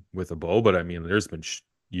going with a bow. But I mean, there's been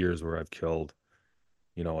years where I've killed,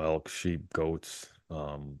 elk, sheep, goats,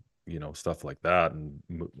 stuff like that. And,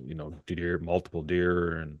 deer, multiple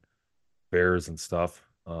deer and bears and stuff.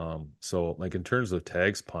 So like in terms of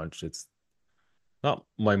tags punched, it's not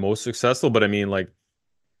my most successful, but I mean, like,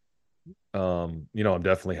 I'm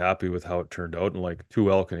definitely happy with how it turned out. And like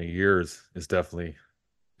 2 elk in a year is definitely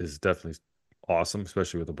awesome,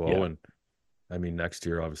 especially with a bow. Yeah. And I mean, next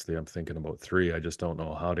year, obviously I'm thinking about 3. I just don't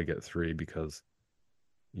know how to get 3 because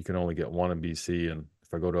you can only get 1 in BC. And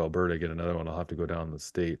if I go to Alberta, get another one, I'll have to go down to the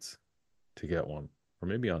States to get one, or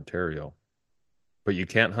maybe Ontario. But you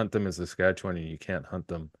can't hunt them in Saskatchewan, and you can't hunt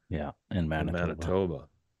them in Manitoba.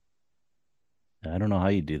 I don't know how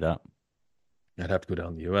you do that. I'd have to go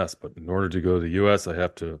down to the US, but in order to go to the US, I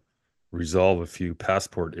have to resolve a few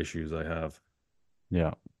passport issues I have.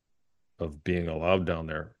 Yeah. Of being allowed down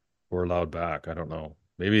there or allowed back. I don't know.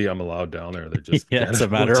 Maybe I'm allowed down there. They're just it's a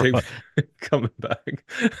matter of coming back.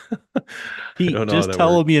 Pete, just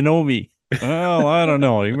tell them you know me. Well, I don't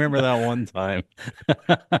know. You remember that one time?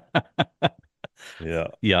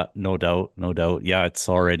 Yeah, no doubt. Yeah, it's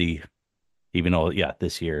already, even though,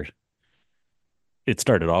 this year it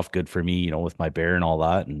started off good for me, with my bear and all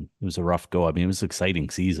that, and it was a rough go. I mean, it was an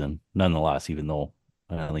exciting season nonetheless, even though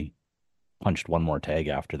I only punched 1 more tag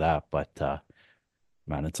after that. But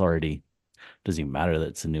man, it's already, doesn't even matter that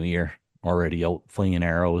it's a new year, already out flinging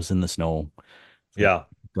arrows in the snow. Yeah,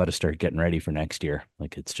 got to start getting ready for next year.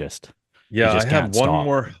 Like, it's just, I have one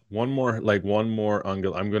more.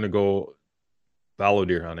 I'm gonna go fallow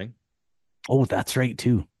deer hunting. Oh, that's right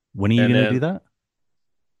too. When are you gonna do that?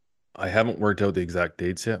 I haven't worked out the exact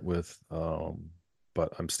dates yet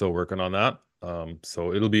but I'm still working on that.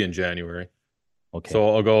 So it'll be in January. Okay.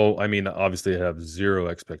 So I'll go. I mean, obviously, I have zero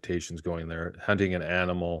expectations going there. Hunting an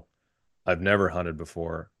animal I've never hunted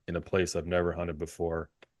before in a place I've never hunted before.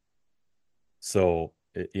 So,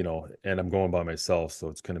 and I'm going by myself, so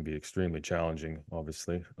it's going to be extremely challenging,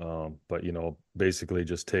 obviously. But, basically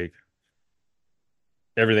just take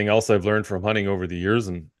everything else I've learned from hunting over the years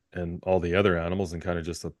and all the other animals and kind of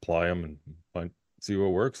just apply them and see what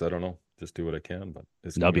works. I don't know. Just do what I can, but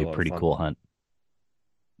that'll be a pretty cool hunt.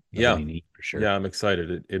 Yeah, neat for sure. Yeah, I'm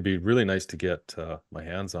excited. It'd be really nice to get my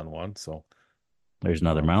hands on one. So there's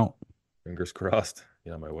another mount. Fingers crossed.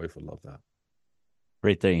 Yeah, my wife would love that.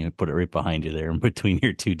 Right there, you put it right behind you there in between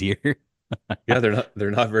your two deer. Yeah,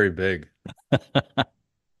 they're not very big.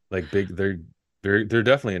 Like big, they're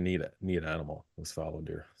definitely a neat animal, those fallow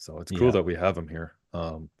deer. So it's cool Yeah. that we have them here.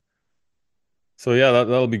 So yeah,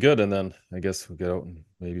 that'll be good. And then I guess we'll get out and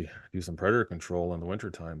maybe do some predator control in the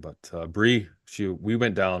wintertime. But Bree, we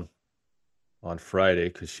went down on Friday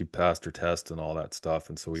because she passed her test and all that stuff.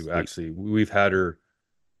 And so Sweet. we've had her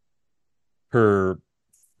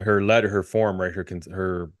letter, her form, right?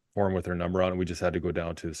 Her form with her number on it. We just had to go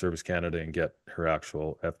down to Service Canada and get her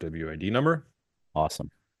actual FWID number. Awesome.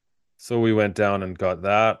 So we went down and got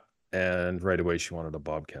that, and right away she wanted a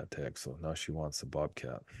bobcat tag. So now she wants a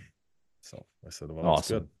bobcat. So I said, well, that's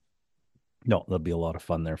Awesome. good. No, there'll be a lot of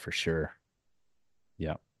fun there for sure.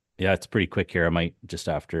 Yeah. Yeah, it's pretty quick here. I might just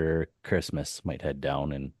after Christmas might head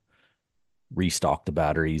down and restock the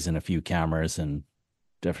batteries and a few cameras and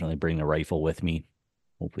definitely bring the rifle with me.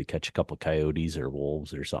 Hopefully catch a couple coyotes or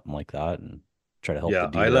wolves or something like that and try to help Yeah,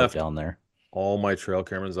 the I deer out left down there. all my trail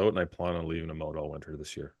cameras out, and I plan on leaving them out all winter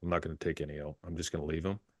this year. I'm not going to take any out. I'm just going to leave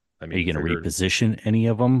them. I Are mean, you going to figured reposition any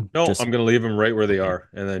of them? no, Just I'm going to leave them right where they Okay. are,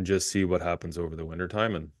 and then just see what happens over the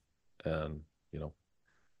wintertime, and you know,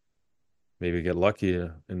 maybe get lucky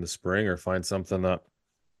in the spring or find something that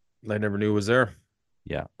I never knew was there.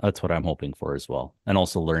 Yeah, that's what I'm hoping for as well. And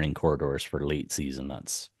also learning corridors for late season.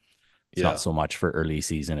 It's Yeah, not so much for early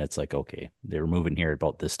season. It's like, okay, they were moving here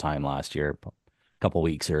about this time last year. A couple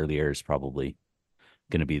weeks earlier is probably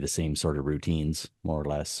going to be the same sort of routines, more or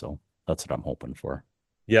less. So that's what I'm hoping for.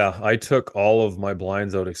 yeah. I took all of my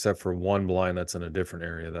blinds out except for one blind that's in a different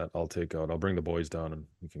area that I'll take out. I'll bring the boys down and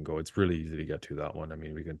we can go. It's really easy to get to that one. I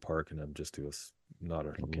mean, we can park and then just do not a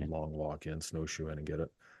Okay. long walk in, snowshoe in and get it.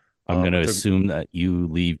 I'm going to I took assume that you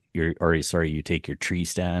leave you take your tree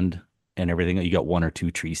stand and everything. You got one or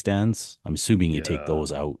two tree stands. I'm assuming you take Yeah.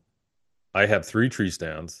 those out. I have 3 tree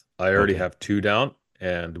stands. I already Okay. have 2 down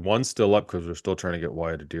and one's still up because we're still trying to get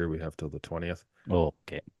Wyatt a deer. We have till the 20th. Oh,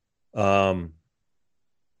 okay.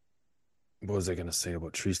 What was I going to say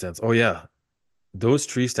about tree stands? Oh yeah, those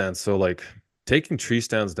tree stands. So like taking tree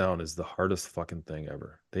stands down is the hardest fucking thing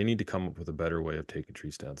ever. They need to come up with a better way of taking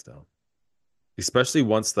tree stands down, especially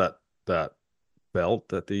once that belt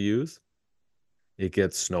that they use, it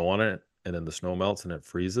gets snow on it, and then the snow melts and it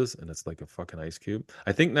freezes, and it's like a fucking ice cube.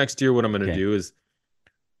 I think next year what I'm going to Okay. do is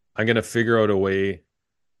I'm going to figure out a way,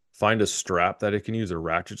 find a strap that it can use, a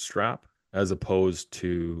ratchet strap, as opposed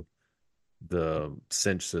to the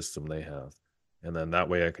cinch system they have. And then that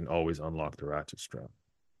way I can always unlock the ratchet strap.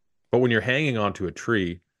 But when you're hanging onto a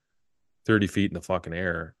tree 30 feet in the fucking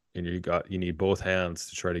air and you need both hands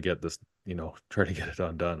to try to get this, try to get it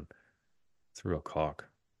undone. It's a real cock.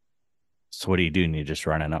 So what are you doing? You just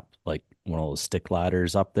running up like one of those stick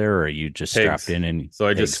ladders up there, or are you just strapped Pegs. in and So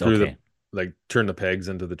I just pegs? screw Okay. turn the pegs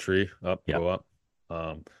into the tree up, Yep. go up.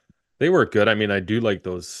 They work good. I mean, I do like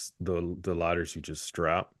those, the ladders you just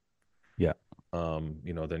strap. Yeah.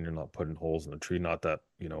 Then you're not putting holes in the tree. Not that,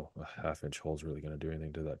 a half-inch hole is really going to do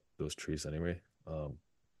anything to those trees anyway.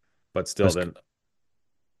 But still, was- then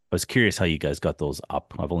I was curious how you guys got those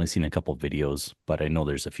up. I've only seen a couple videos, but I know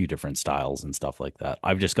there's a few different styles and stuff like that.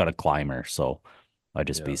 I've just got a climber, so I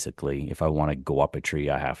just Yeah. basically, if I want to go up a tree,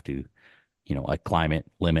 I have to, I climb it,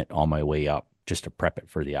 limit on my way up just to prep it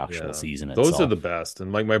for the actual yeah, season those itself. are the best.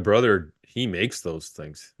 And like my brother, he makes those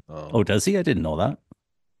things. Oh, does he? I didn't know that.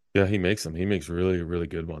 Yeah, he makes them. He makes really, really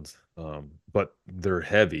good ones. But they're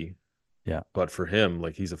heavy. Yeah. But for him,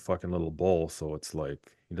 like he's a fucking little bull, so it's like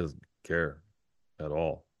he doesn't care at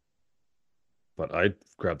all. But I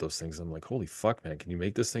grab those things. I'm like, holy fuck, man! Can you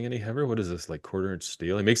make this thing any heavier? What is this, like 1/4 inch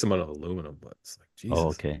steel? He makes them out of aluminum, but it's like Jesus. Oh,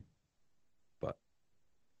 okay. But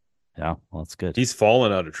yeah, well, that's good. He's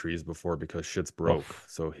fallen out of trees before because shit's broke, Oof.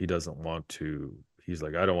 so he doesn't want to. He's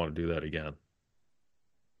like, I don't want to do that again.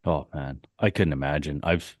 Oh man, I couldn't imagine.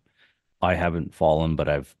 I haven't fallen, but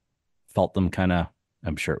I've felt them kind of.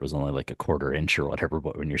 I'm sure it was only like a 1/4 inch or whatever,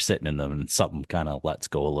 but when you're sitting in them and something kind of lets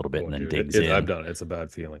go a little bit and then Dude, digs in. I've done it. It's a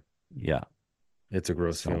bad feeling. Yeah. It's a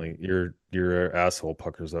gross So- feeling. Your asshole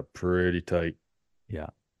puckers up pretty tight. Yeah.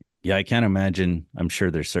 Yeah, I can't imagine. I'm sure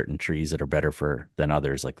there's certain trees that are better than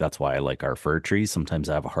others. Like that's why I like our fir trees. Sometimes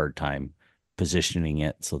I have a hard time positioning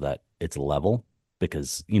it so that it's level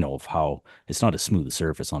because, of how it's not a smooth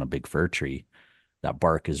surface on a big fir tree. That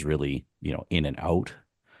bark is really, in and out.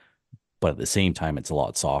 But at the same time, it's a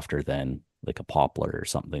lot softer than like a poplar or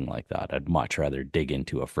something like that. I'd much rather dig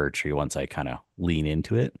into a fir tree once I kind of lean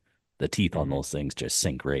into it. The teeth on those things just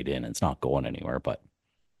sink right in. It's not going anywhere, but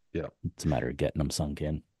Yeah. it's a matter of getting them sunk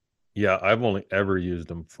in. Yeah, I've only ever used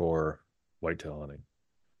them for whitetail hunting.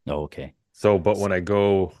 Oh, okay. So, but when I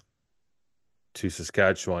go to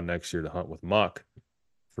Saskatchewan next year to hunt with muck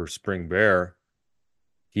for spring bear,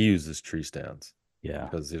 he uses tree stands. Yeah.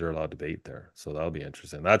 Because they're allowed to bait there. So that'll be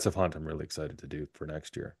interesting. That's a hunt I'm really excited to do for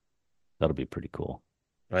next year. That'll be pretty cool.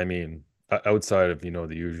 I mean, outside of,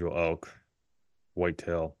 the usual elk,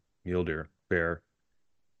 whitetail, mule deer, bear,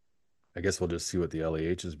 I guess we'll just see what the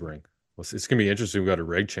LEHs bring. It's going to be interesting. We've got a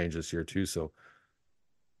reg change this year too. So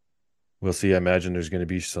we'll see. I imagine there's going to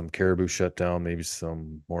be some caribou shut down, maybe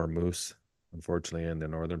some more moose, unfortunately, in the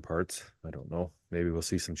northern parts. I don't know. Maybe we'll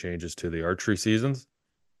see some changes to the archery seasons.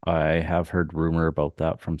 I have heard rumor about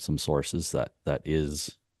that from some sources that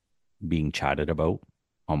is being chatted about.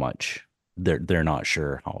 How much they're not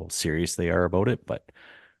sure how serious they are about it, but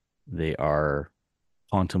they are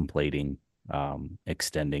contemplating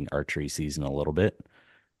extending archery season a little bit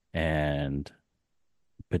and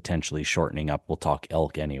potentially shortening up. We'll talk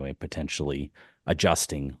elk anyway, potentially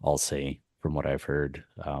adjusting, I'll say, from what I've heard,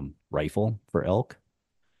 rifle for elk.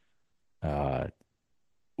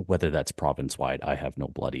 Whether that's province wide, I have no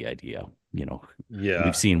bloody idea. Yeah,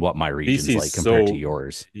 we've seen what my region's BC's like compared to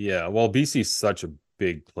yours. Yeah, well, BC's such a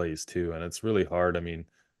big place too, and it's really hard. I mean,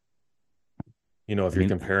 if you're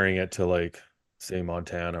comparing it to like, say,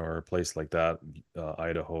 Montana or a place like that,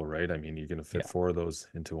 Idaho, right? I mean, you're going to fit 4 of those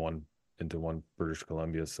into one British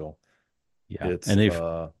Columbia. So yeah, it's and they've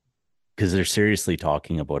because they're seriously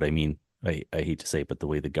talking about. I mean, I hate to say it, but the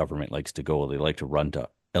way the government likes to go, they like to run to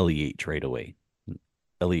LEH right away.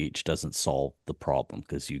 LEH doesn't solve the problem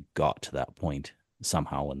because you got to that point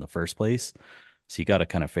somehow in the first place. So you got to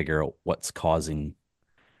kind of figure out what's causing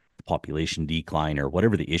the population decline or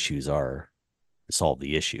whatever the issues are to solve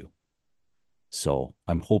the issue. So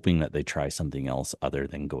I'm hoping that they try something else other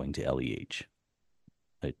than going to LEH,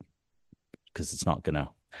 because it's not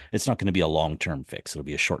gonna be a long-term fix. It'll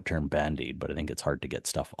be a short-term band-aid, but I think it's hard to get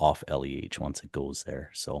stuff off LEH once it goes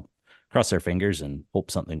there. So cross our fingers and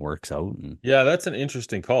hope something works out. And yeah, that's an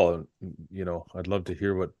interesting call. I'd love to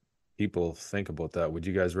hear what people think about that. Would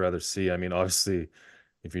you guys rather see? I mean, obviously,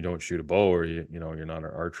 if you don't shoot a bow or you're not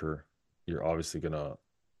an archer, you're not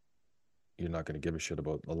going to give a shit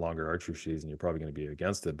about a longer archery season. You're probably going to be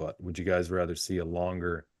against it. But would you guys rather see a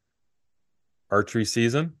longer archery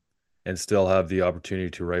season and still have the opportunity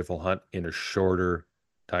to rifle hunt in a shorter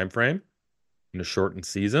time frame, in a shortened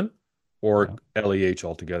season? Or LEH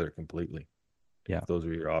altogether completely? Yeah. Those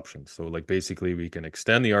are your options. So like basically we can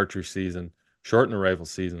extend the archery season, shorten the rifle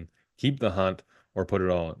season, keep the hunt, or put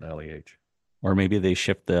it all in LEH. Or maybe they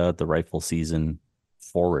shift the rifle season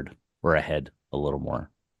forward or ahead a little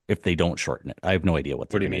more if they don't shorten it. I have no idea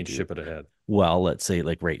what do you mean ship it ahead? Well, let's say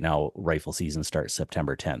like right now, rifle season starts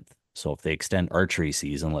September 10th. So if they extend archery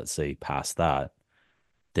season, let's say past that,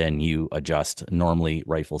 then you adjust. Normally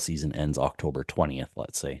rifle season ends October 20th,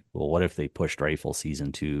 let's say. Well, what if they pushed rifle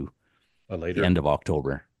season to the end of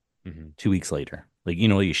October, 2 weeks later? Like,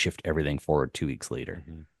 you shift everything forward 2 weeks later.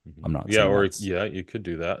 I'm not saying you could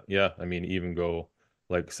do that. Yeah. I mean, even go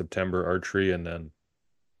like September archery and then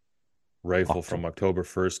rifle from October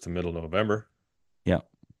 1st to middle November. Yeah.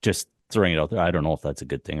 Just throwing it out there. I don't know if that's a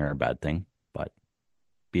good thing or a bad thing, but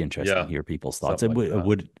be interesting to hear people's thoughts. It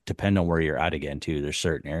would depend on where you're at again too. There's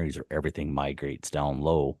certain areas where everything migrates down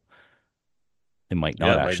low. It might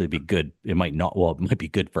not actually be good. It might not. Well, it might be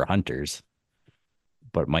good for hunters,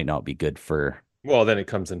 but it might not be good for. Well, then it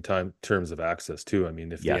comes in terms of access too. I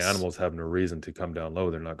mean, if the animals have no reason to come down low,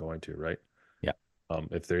 they're not going to, right? Yeah.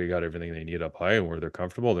 If they got everything they need up high and where they're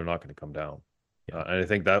comfortable, they're not going to come down. Yeah. And I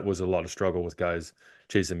think that was a lot of struggle with guys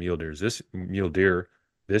chasing mule deer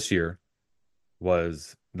this year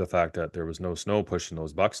was the fact that there was no snow pushing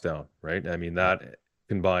those bucks down, right? I mean, that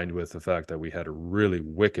combined with the fact that we had a really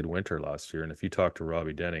wicked winter last year. And if you talk to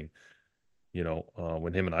Robbie Denning,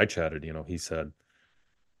 when him and I chatted, he said,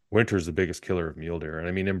 winter is the biggest killer of mule deer. And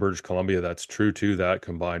I mean, in British Columbia, that's true too. That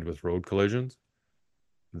combined with road collisions,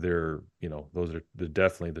 those are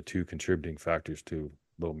definitely the 2 contributing factors to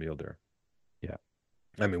low mule deer. Yeah.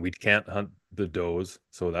 I mean, we can't hunt the does,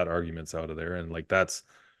 so that argument's out of there. And like, that's,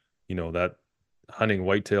 that hunting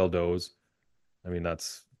whitetail does, I mean,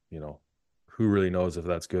 that's, who really knows if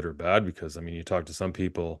that's good or bad? Because I mean, you talk to some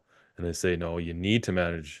people and they say, no, you need to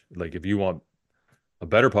manage, like if you want a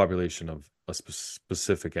better population of a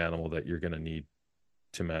specific animal that you're going to need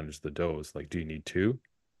to manage the does, like, do you need 2?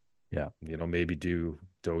 Yeah. Maybe do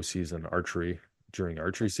doe season archery during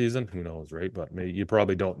archery season, who knows, right? But maybe you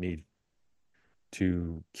probably don't need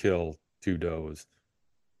to kill 2 does.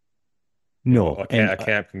 No, a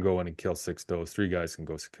camp can go in and kill 6 does. 3 guys can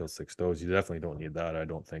go kill 6 does. You definitely don't need that, I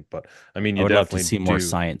don't think. But I mean, you would definitely love to see more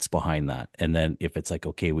science behind that. And then if it's like,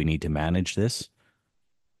 okay, we need to manage this,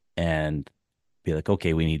 and be like,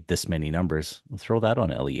 okay, we need this many numbers. We'll throw that on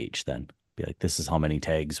LEH then. Be like, this is how many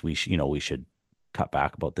tags we should cut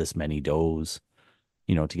back about this many does,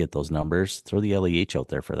 to get those numbers. Throw the LEH out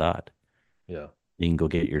there for that. Yeah. You can go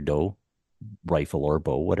get your doe, rifle or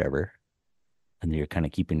bow, whatever, and you're kind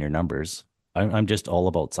of keeping your numbers. I'm just all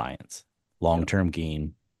about science, long-term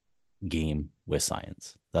game with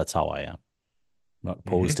science. That's how I am. Not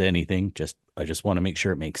opposed to anything. I just want to make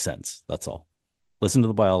sure it makes sense. That's all. Listen to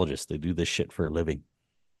the biologists. They do this shit for a living.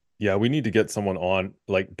 Yeah, we need to get someone on,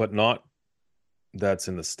 but not that's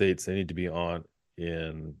in the States. They need to be on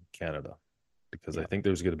in Canada, because I think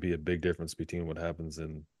there's going to be a big difference between what happens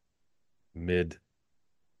in mid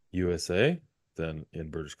USA than in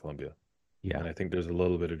British Columbia. Yeah. And I think there's a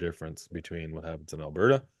little bit of difference between what happens in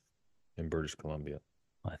Alberta and British Columbia.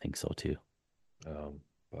 I think so too.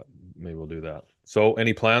 But maybe we'll do that. So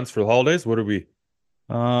any plans for the holidays? What are we?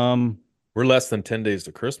 We're less than 10 days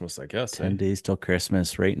to Christmas, I guess. 10 days till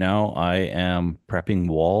Christmas. Right now, I am prepping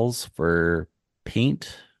walls for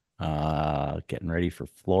paint, getting ready for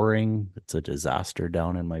flooring. It's a disaster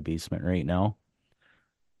down in my basement right now.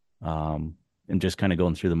 And just kind of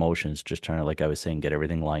going through the motions, just trying to, like I was saying, get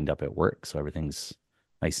everything lined up at work so everything's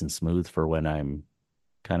nice and smooth for when I'm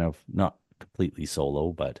kind of not completely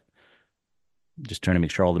solo, but just trying to make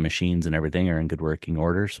sure all the machines and everything are in good working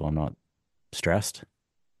order so I'm not stressed.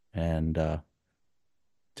 And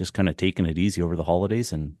just kind of taking it easy over the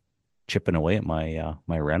holidays and chipping away at my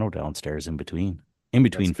my reno downstairs in between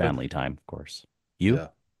family time, of course. You? Yeah.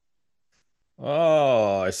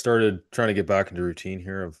 Oh, I started trying to get back into routine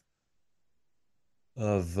here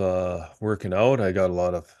of working out. I got a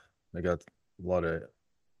lot of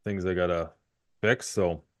things I gotta fix,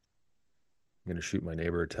 so I'm gonna shoot my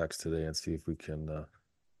neighbor a text today and see if we can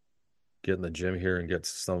get in the gym here and get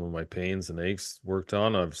some of my pains and aches worked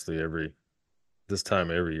on. Obviously, this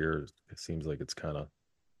time every year, it seems like it's kind of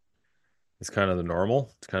the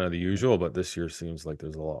normal. It's kind of the usual, but this year seems like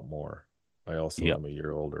there's a lot more. I also am a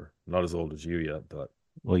year older. Not as old as you yet, but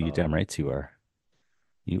well, you damn right you are.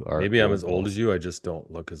 You are. Maybe I'm as old as you. I just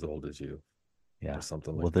don't look as old as you. Yeah, or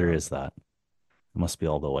something like well, there is that. It must be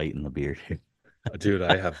all the white in the beard. Dude,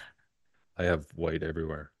 I have white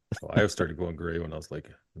everywhere. So I started going gray when I was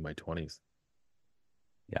like in my 20s.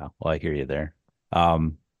 Yeah, well, I hear you there.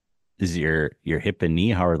 Is your hip and knee,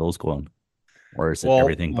 how are those going? Or is it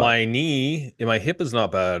everything but? My hip is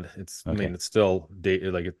not bad. It's Okay. I mean, it's still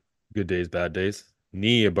good days, bad days.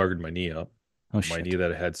 Knee, I buggered my knee up. Oh, my knee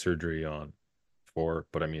that I had surgery on for,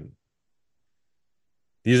 but I mean,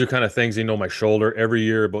 these are kind of things, my shoulder every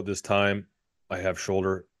year about this time, I have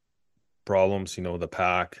shoulder problems, the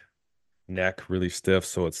pack, neck really stiff.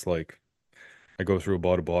 So it's like I go through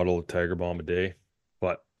about a bottle of Tiger Balm a day,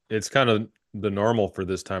 but it's kind of the normal for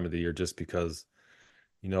this time of the year, just because,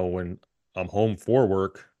 when I'm home for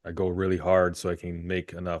work, I go really hard so I can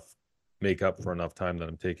make up for enough time that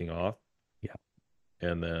I'm taking off. Yeah.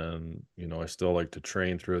 And then, I still like to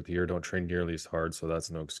train throughout the year. Don't train nearly as hard, so that's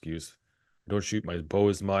no excuse. I don't shoot my bow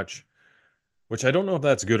as much, which I don't know if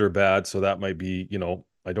that's good or bad. So that might be,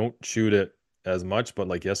 I don't shoot it as much, but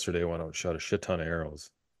like yesterday when I shot a shit ton of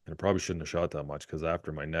arrows, and I probably shouldn't have shot that much because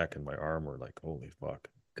after my neck and my arm were like, holy fuck.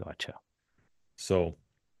 Gotcha. So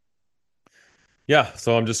yeah,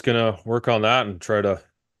 so I'm just gonna work on that and try to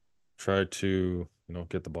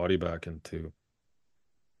get the body back into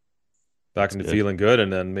good. feeling good.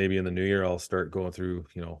 And then maybe in the new year I'll start going through,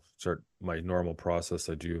 start my normal process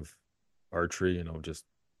I do of archery, just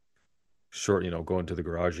short, go into the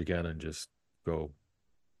garage again and just go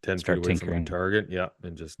 10 feet away from my target. Yeah.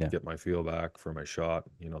 And just get my feel back for my shot,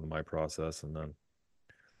 my process. And then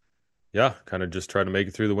kind of just try to make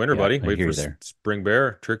it through the winter, buddy. Wait for spring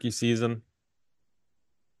bear, turkey season.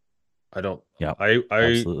 I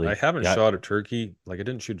haven't shot a turkey. Like I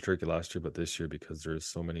didn't shoot a turkey last year, but this year, because there's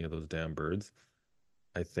so many of those damn birds,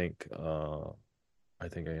 I think I'm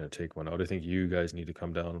gonna take one out. I think you guys need to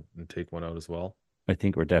come down and take one out as well. I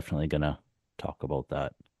think we're definitely gonna talk about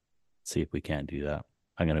that. See if we can't do that.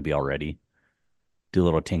 I'm gonna be all ready. Do a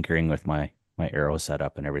little tinkering with my arrow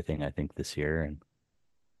setup and everything, I think, this year, and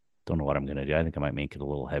don't know what I'm gonna do. I think I might make it a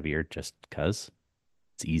little heavier just because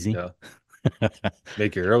it's easy. Yeah.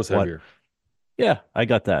 Make your arrows heavier. Yeah, I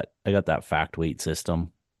got that fact weight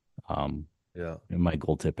system. Yeah. In my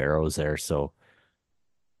gold tip arrows there, so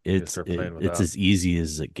it's as easy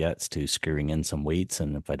as it gets to screwing in some weights,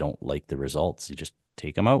 and if I don't like the results, you just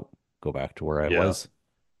take them out, go back to where I was.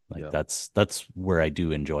 That's where I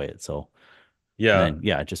do enjoy it. So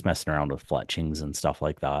just messing around with fletchings and stuff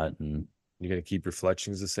like that. And you're gonna keep your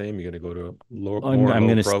fletchings the same? You're gonna go to low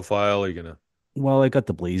profile? Or you're gonna Well, I got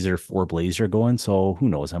the Blazer 4 Blazer going, so who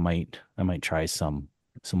knows? I might try some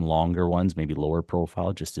longer ones, maybe lower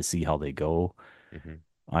profile, just to see how they go. Mhm.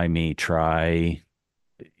 I may try,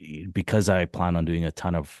 because I plan on doing a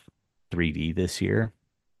ton of 3D this year,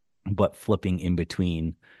 but flipping in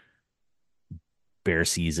between bear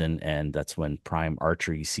season, and that's when prime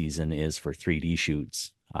archery season is for 3D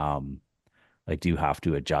shoots. I do have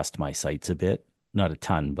to adjust my sights a bit, not a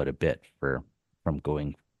ton, but a bit from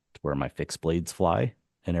going to where my fixed blades fly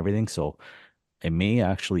and everything. So I may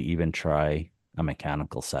actually even try a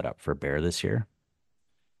mechanical setup for bear this year,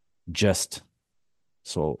 just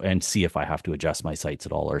so, and see if I have to adjust my sights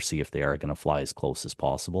at all, or see if they are going to fly as close as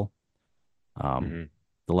possible. Mhm.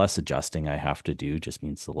 The less adjusting I have to do just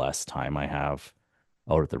means the less time I have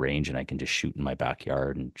out at the range, and I can just shoot in my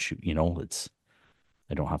backyard and shoot,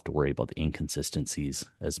 I don't have to worry about the inconsistencies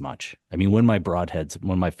as much. I mean, when my broadheads,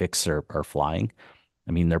 when my fixes are flying,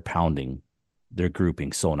 I mean, they're pounding, they're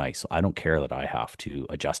grouping so nice. So I don't care that I have to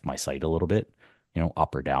adjust my sight a little bit,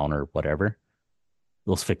 up or down or whatever.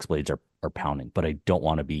 Those fixed blades are pounding, but I don't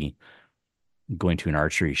want to be going to an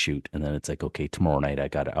archery shoot and then it's like, okay, tomorrow night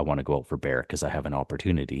I want to go out for bear because I have an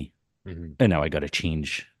opportunity. Mhm. And now I got to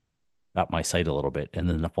change up my sight a little bit. And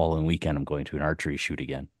then the following weekend, I'm going to an archery shoot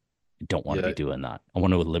again. I don't want to Yeah. be doing that. I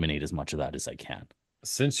want to eliminate as much of that as I can.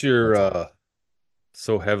 Since you're That's all.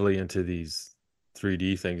 so heavily into these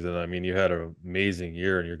 3D things, and I mean, you had an amazing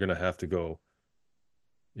year, and you're gonna have to go.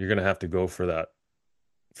 You're gonna have to go for that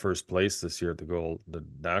first place this year at the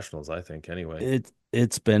Nationals, I think. Anyway,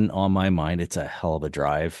 It's been on my mind. It's a hell of a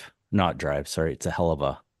drive. Not drive, sorry. It's a hell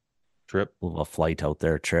of trip. a flight out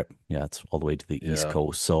there, trip. Yeah, it's all the way to the East Yeah.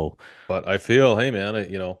 Coast. So But I feel, hey man,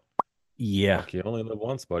 yeah, fuck, you only live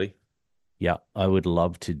once, buddy. yeah, I would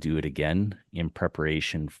love to do it again in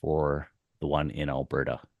preparation for the one in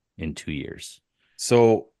Alberta in 2 years.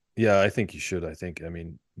 So yeah, I think you should. I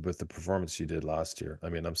mean, with the performance you did last year, I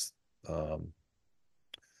mean, have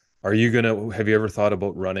you ever thought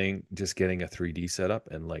about just getting a 3D setup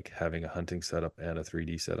and like having a hunting setup and a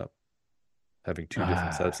 3D setup, having two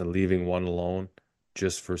different Ah, setups and leaving one alone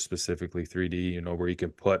just for specifically 3D, where you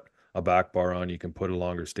can put a back bar on, you can put a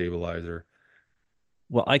longer stabilizer.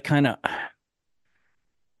 well, I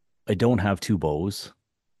don't have two bows.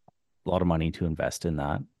 A lot of money to invest in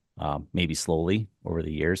that. Maybe slowly over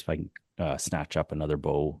the years, if I can snatch up another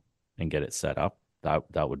bow and get it set up,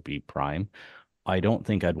 that would be prime. I don't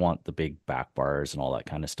think I'd want the big back bars and all that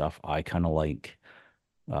kind of stuff. I kind of like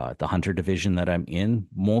the hunter division that I'm in,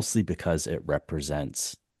 mostly because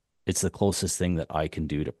it's the closest thing that I can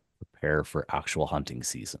do to prepare for actual hunting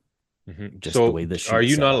season. Just the So way the are shoot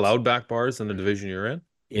you not setups. allowed back bars in the division you're in?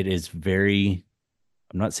 It is very,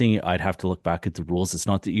 I'm not saying I'd have to look back at the rules. It's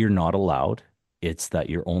not that you're not allowed, it's that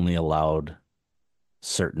you're only allowed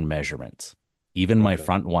certain measurements. Even my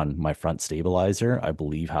Okay. my front stabilizer, I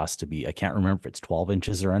believe has to be, I can't remember if it's 12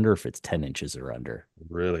 inches or under, if it's 10 inches or under.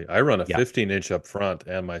 Really? I run a Yeah. 15-inch up front,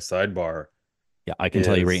 and my sidebar Yeah, I can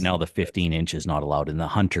tell you right is now, the 15 inch is not allowed in the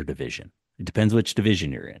hunter division. It depends which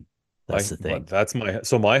division you're in. That's the thing. but that's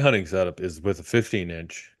my hunting setup is with a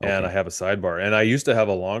 15-inch, and I Okay. have a sidebar. And I used to have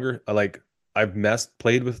a longer, I've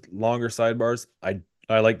played with longer sidebars. I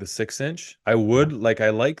like the 6-inch. I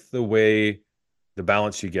like the way the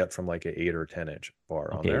balance you get from like an 8 or 10-inch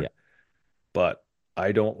bar on Okay. there. Yeah. But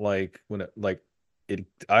I don't like when it.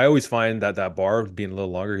 I always find that bar being a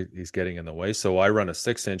little longer, he's getting in the way. So I run a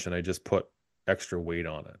 6-inch and I just put extra weight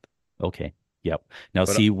on it. Okay. Yep. Now,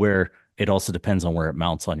 But see where it also depends on where it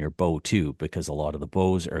mounts on your bow too, because a lot of the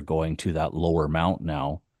bows are going to that lower mount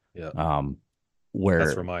now. yeah, Where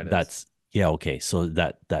that's where mine is. yeah. Okay. So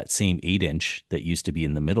that same 8-inch that used to be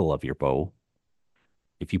in the middle of your bow,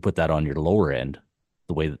 if you put that on your lower end,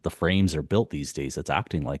 the way that the frames are built these days, it's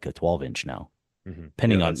acting like a 12-inch now, Mhm.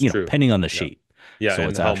 depending Yeah, on, that's true. depending on the Yeah. shape. Yeah, So and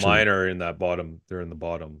it's how actually, mine are in that bottom. They're in the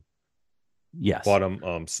bottom, yes.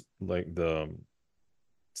 like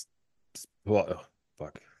well,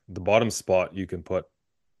 fuck, the bottom spot you can put.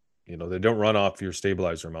 They don't run off your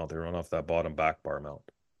stabilizer mount. They run off that bottom back bar mount.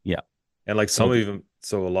 Yeah. And like So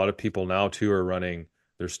so a lot of people now too are running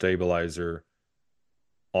their stabilizer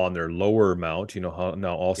on their lower mount. You know how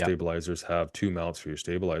now all Yeah. stabilizers have two mounts for your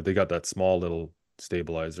stabilizer. They got that small little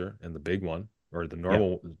stabilizer and the big one, or the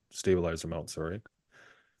normal stabilizer mount. Sorry,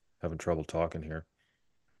 having trouble talking here.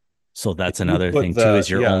 So that's If you another put thing too, is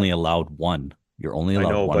you're yeah, only allowed one. You're only I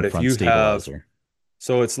allowed know, one but if front you have, stabilizer.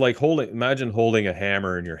 so it's like imagine holding a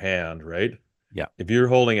hammer in your hand, right? Yeah. If you're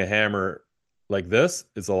holding a hammer like this,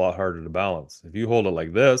 it's a lot harder to balance. If you hold it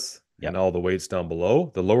like this and all the weight's down below,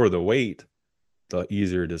 the lower the weight, the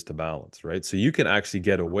easier it is to balance, right? So you can actually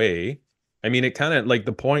get away. I mean, it kind of like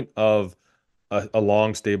the point of a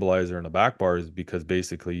long stabilizer and a back bar is because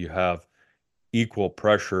basically you have equal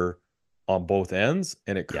pressure on both ends,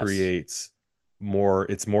 and it Yes. creates more,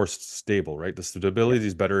 it's more stable, right? The stability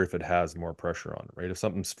is better if it has more pressure on it, right? If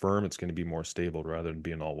something's firm, it's going to be more stable rather than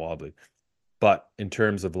being all wobbly. But in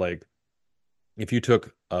terms of like, if you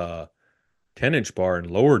took a 10-inch bar and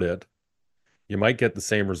lowered it, you might get the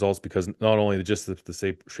same results, because not only just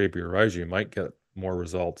the shape of your riser, you might get more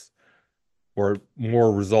results, or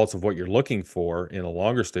more results of what you're looking for in a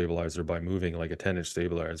longer stabilizer by moving like a 10-inch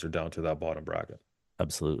stabilizer down to that bottom bracket.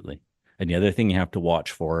 Absolutely. And the other thing you have to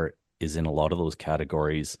watch for is in a lot of those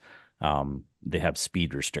categories, they have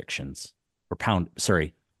speed restrictions or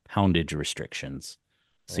poundage restrictions.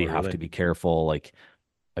 So you have to be careful. Like,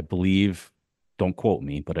 I believe, don't quote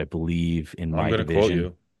me, but I believe in my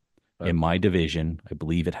division, I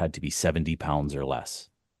believe it had to be 70 pounds or less.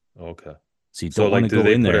 Okay. So you don't want to go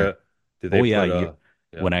in there. Yeah.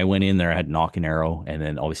 When I went in there, I had knock and arrow, and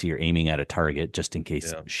then obviously you're aiming at a target just in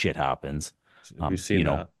case shit happens. We've seen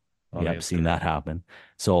that. Yeah, I've seen that happen.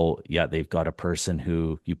 So yeah, they've got a person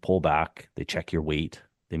who you pull back, they check your weight,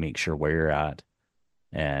 they make sure where you're at,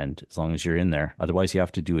 and as long as you're in there, otherwise you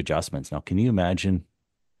have to do adjustments. Now, can you imagine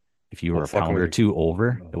if you were a pound or two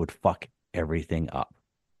over, it would fuck everything up.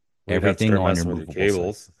 Everything on your movable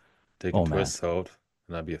cables, taking twists out,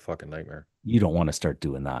 and that'd be a fucking nightmare. You don't want to start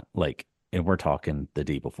doing that. Like, and we're talking the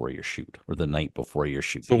day before your shoot or the night before your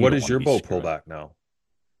shoot. So what is your bow pullback now?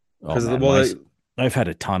 Because I've had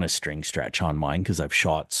a ton of string stretch on mine because I've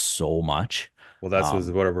shot so much. Well, that's what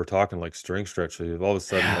we're talking, like string stretch. So all of a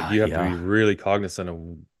sudden, like, you have to be really cognizant of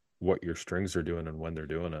what your strings are doing and when they're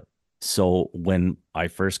doing it. So when I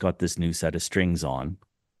first got this new set of strings on,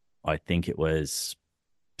 I think it was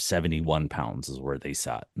 71 pounds is where they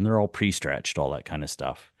sat, and they're all pre-stretched, all that kind of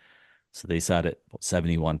stuff. So they sat at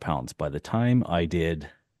 71 pounds. By the time I did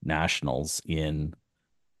nationals in,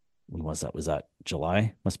 when was that? Was that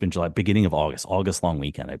July? Must have been July, beginning of August long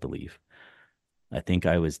weekend, I believe. I think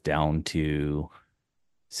I was down to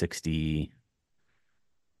 60,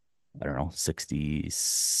 I don't know,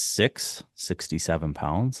 66, 67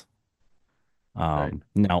 pounds. Right.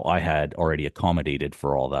 Now I had already accommodated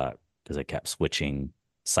for all that because I kept switching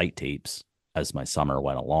sight tapes as my summer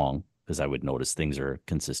went along, because I would notice things are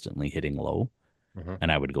consistently hitting low,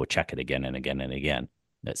 and I would go check it again and again and again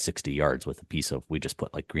at 60 yards with a piece of, we just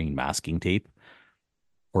put like green masking tape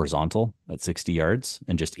horizontal at 60 yards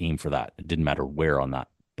and just aim for that. It didn't matter where on that,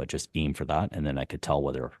 but just aim for that. And then I could tell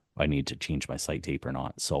whether I need to change my sight tape or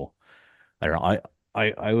not. So I don't know.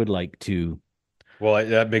 I would like to. Well,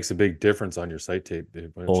 that makes a big difference on your sight tape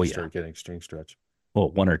when you start getting string stretch.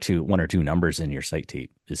 Well, one or two numbers in your sight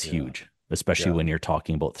tape is huge, especially when you're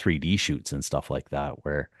talking about 3D shoots and stuff like that,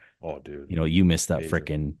 where, you missed that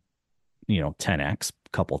freaking, 10X a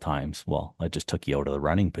couple times. Well, I just took you out of the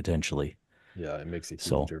running potentially. Yeah, it makes a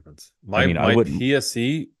huge difference. My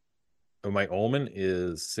PSC, my Omen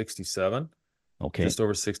is 67. Okay. Just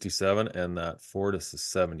over 67, and that Fortis is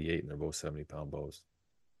 78, and they're both 70-pound bows.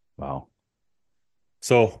 Wow.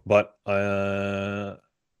 So, but yeah,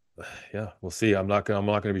 we'll see. I'm not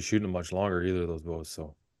gonna be shooting much longer either of those bows.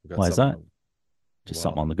 So why is that? Just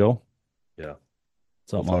something on the go? Yeah.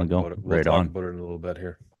 Something on the go. We'll talk about it in a little bit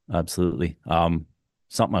here. Absolutely.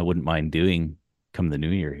 Something I wouldn't mind doing come the new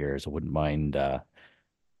year here is I wouldn't mind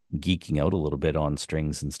geeking out a little bit on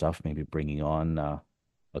strings and stuff, maybe bringing on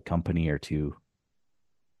a company or two,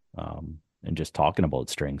 and just talking about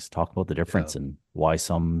strings, talk about the difference and why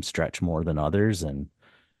some stretch more than others, and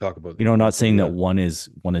talk about, not saying that one is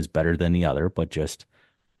better than the other, but just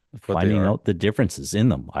finding out the differences in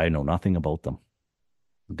them. I know nothing about them.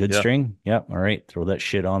 Good string. Yeah. All right. Throw that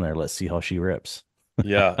shit on there. Let's see how she rips.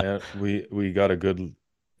 Yeah. And we got a good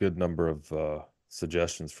number of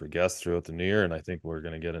suggestions for guests throughout the new year. And I think we're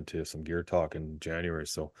going to get into some gear talk in January.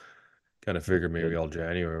 So kind of figure maybe all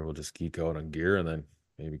January we'll just geek out on gear, and then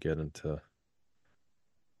maybe get into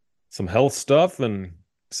some health stuff and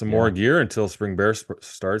some more gear until Spring Bear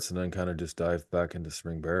starts, and then kind of just dive back into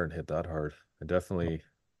Spring Bear and hit that hard. I definitely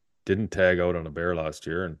didn't tag out on a bear last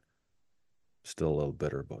year, and still a little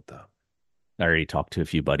bitter about that. I already talked to a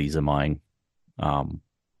few buddies of mine,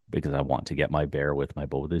 because I want to get my bear with my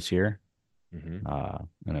bow this year. And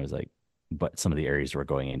I was like, but some of the areas we're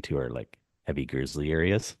going into are like heavy grizzly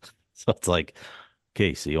areas. So it's like,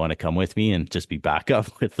 okay, so you want to come with me and just be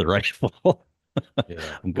backup with the rifle?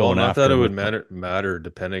 I'm going not that it would matter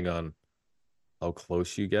depending on how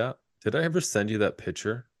close you get. Did I ever send you that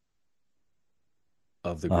picture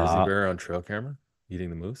of the grizzly bear on trail camera eating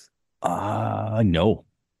the moose? No,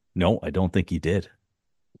 I don't think you did.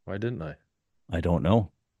 Why didn't I? I don't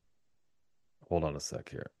know. Hold on a sec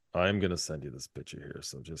here. I'm gonna send you this picture here.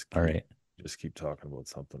 So All right. just keep talking about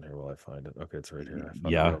something here while I find it. Okay, it's right here. I found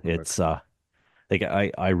it Yeah, real quick. it's like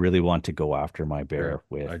I really want to go after my bear Here,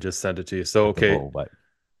 with I just sent it to you. So with the okay, bow, but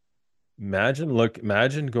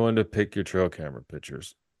imagine going to pick your trail camera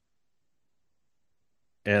pictures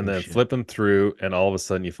and Oh, then shit. flipping through, and all of a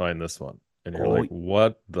sudden you find this one, and you're Oh. like,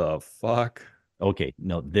 "What the fuck?" okay,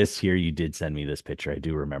 no, this here you did send me this picture. I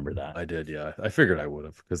do remember that. I did, yeah. I figured I would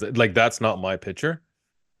have because like that's not my picture.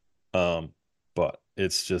 But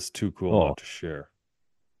it's just too cool Oh. not to share.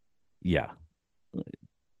 Yeah.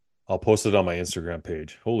 I'll post it on my Instagram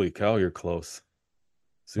page. Holy cow, you're close.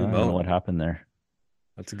 I Zoom don't know out. what happened there.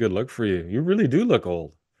 That's a good look for you. You really do look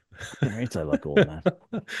old. Right, I look old, man.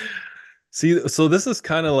 See, so this is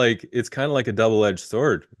kind of like a double-edged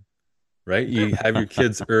sword, right? You have your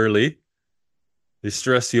kids early. They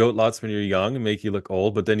stress you out lots when you're young and make you look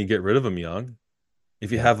old, but then you get rid of them young.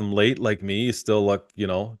 If you have them late like me, you still look,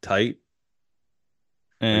 tight.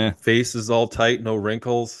 Like, face is all tight, no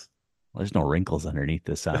wrinkles. There's no wrinkles underneath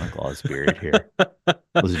this Santa Claus beard here.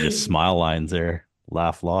 Those are just smile lines there.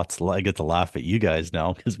 Laugh lots. I get to laugh at you guys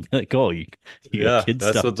now because like, oh, you got kid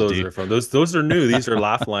that's stuff what to those do. are from. Those are new. These are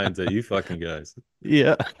laugh lines at you fucking guys.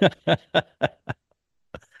 Yeah.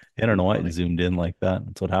 I don't know why Funny. it zoomed in like that.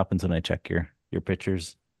 That's what happens when I check your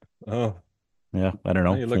pictures. Oh, Yeah, I don't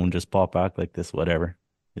know. you look- Phone just pop back like this. Whatever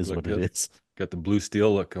is Look what good. it is. got the blue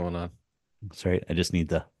steel look going on. That's right. I just need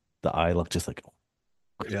the eye look, just like.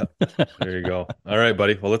 Yeah, there you go. All right,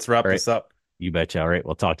 buddy. Well, let's wrap All right. this up. You betcha. All right,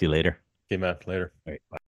 we'll talk to you later. Okay, man. Later. All right. Bye.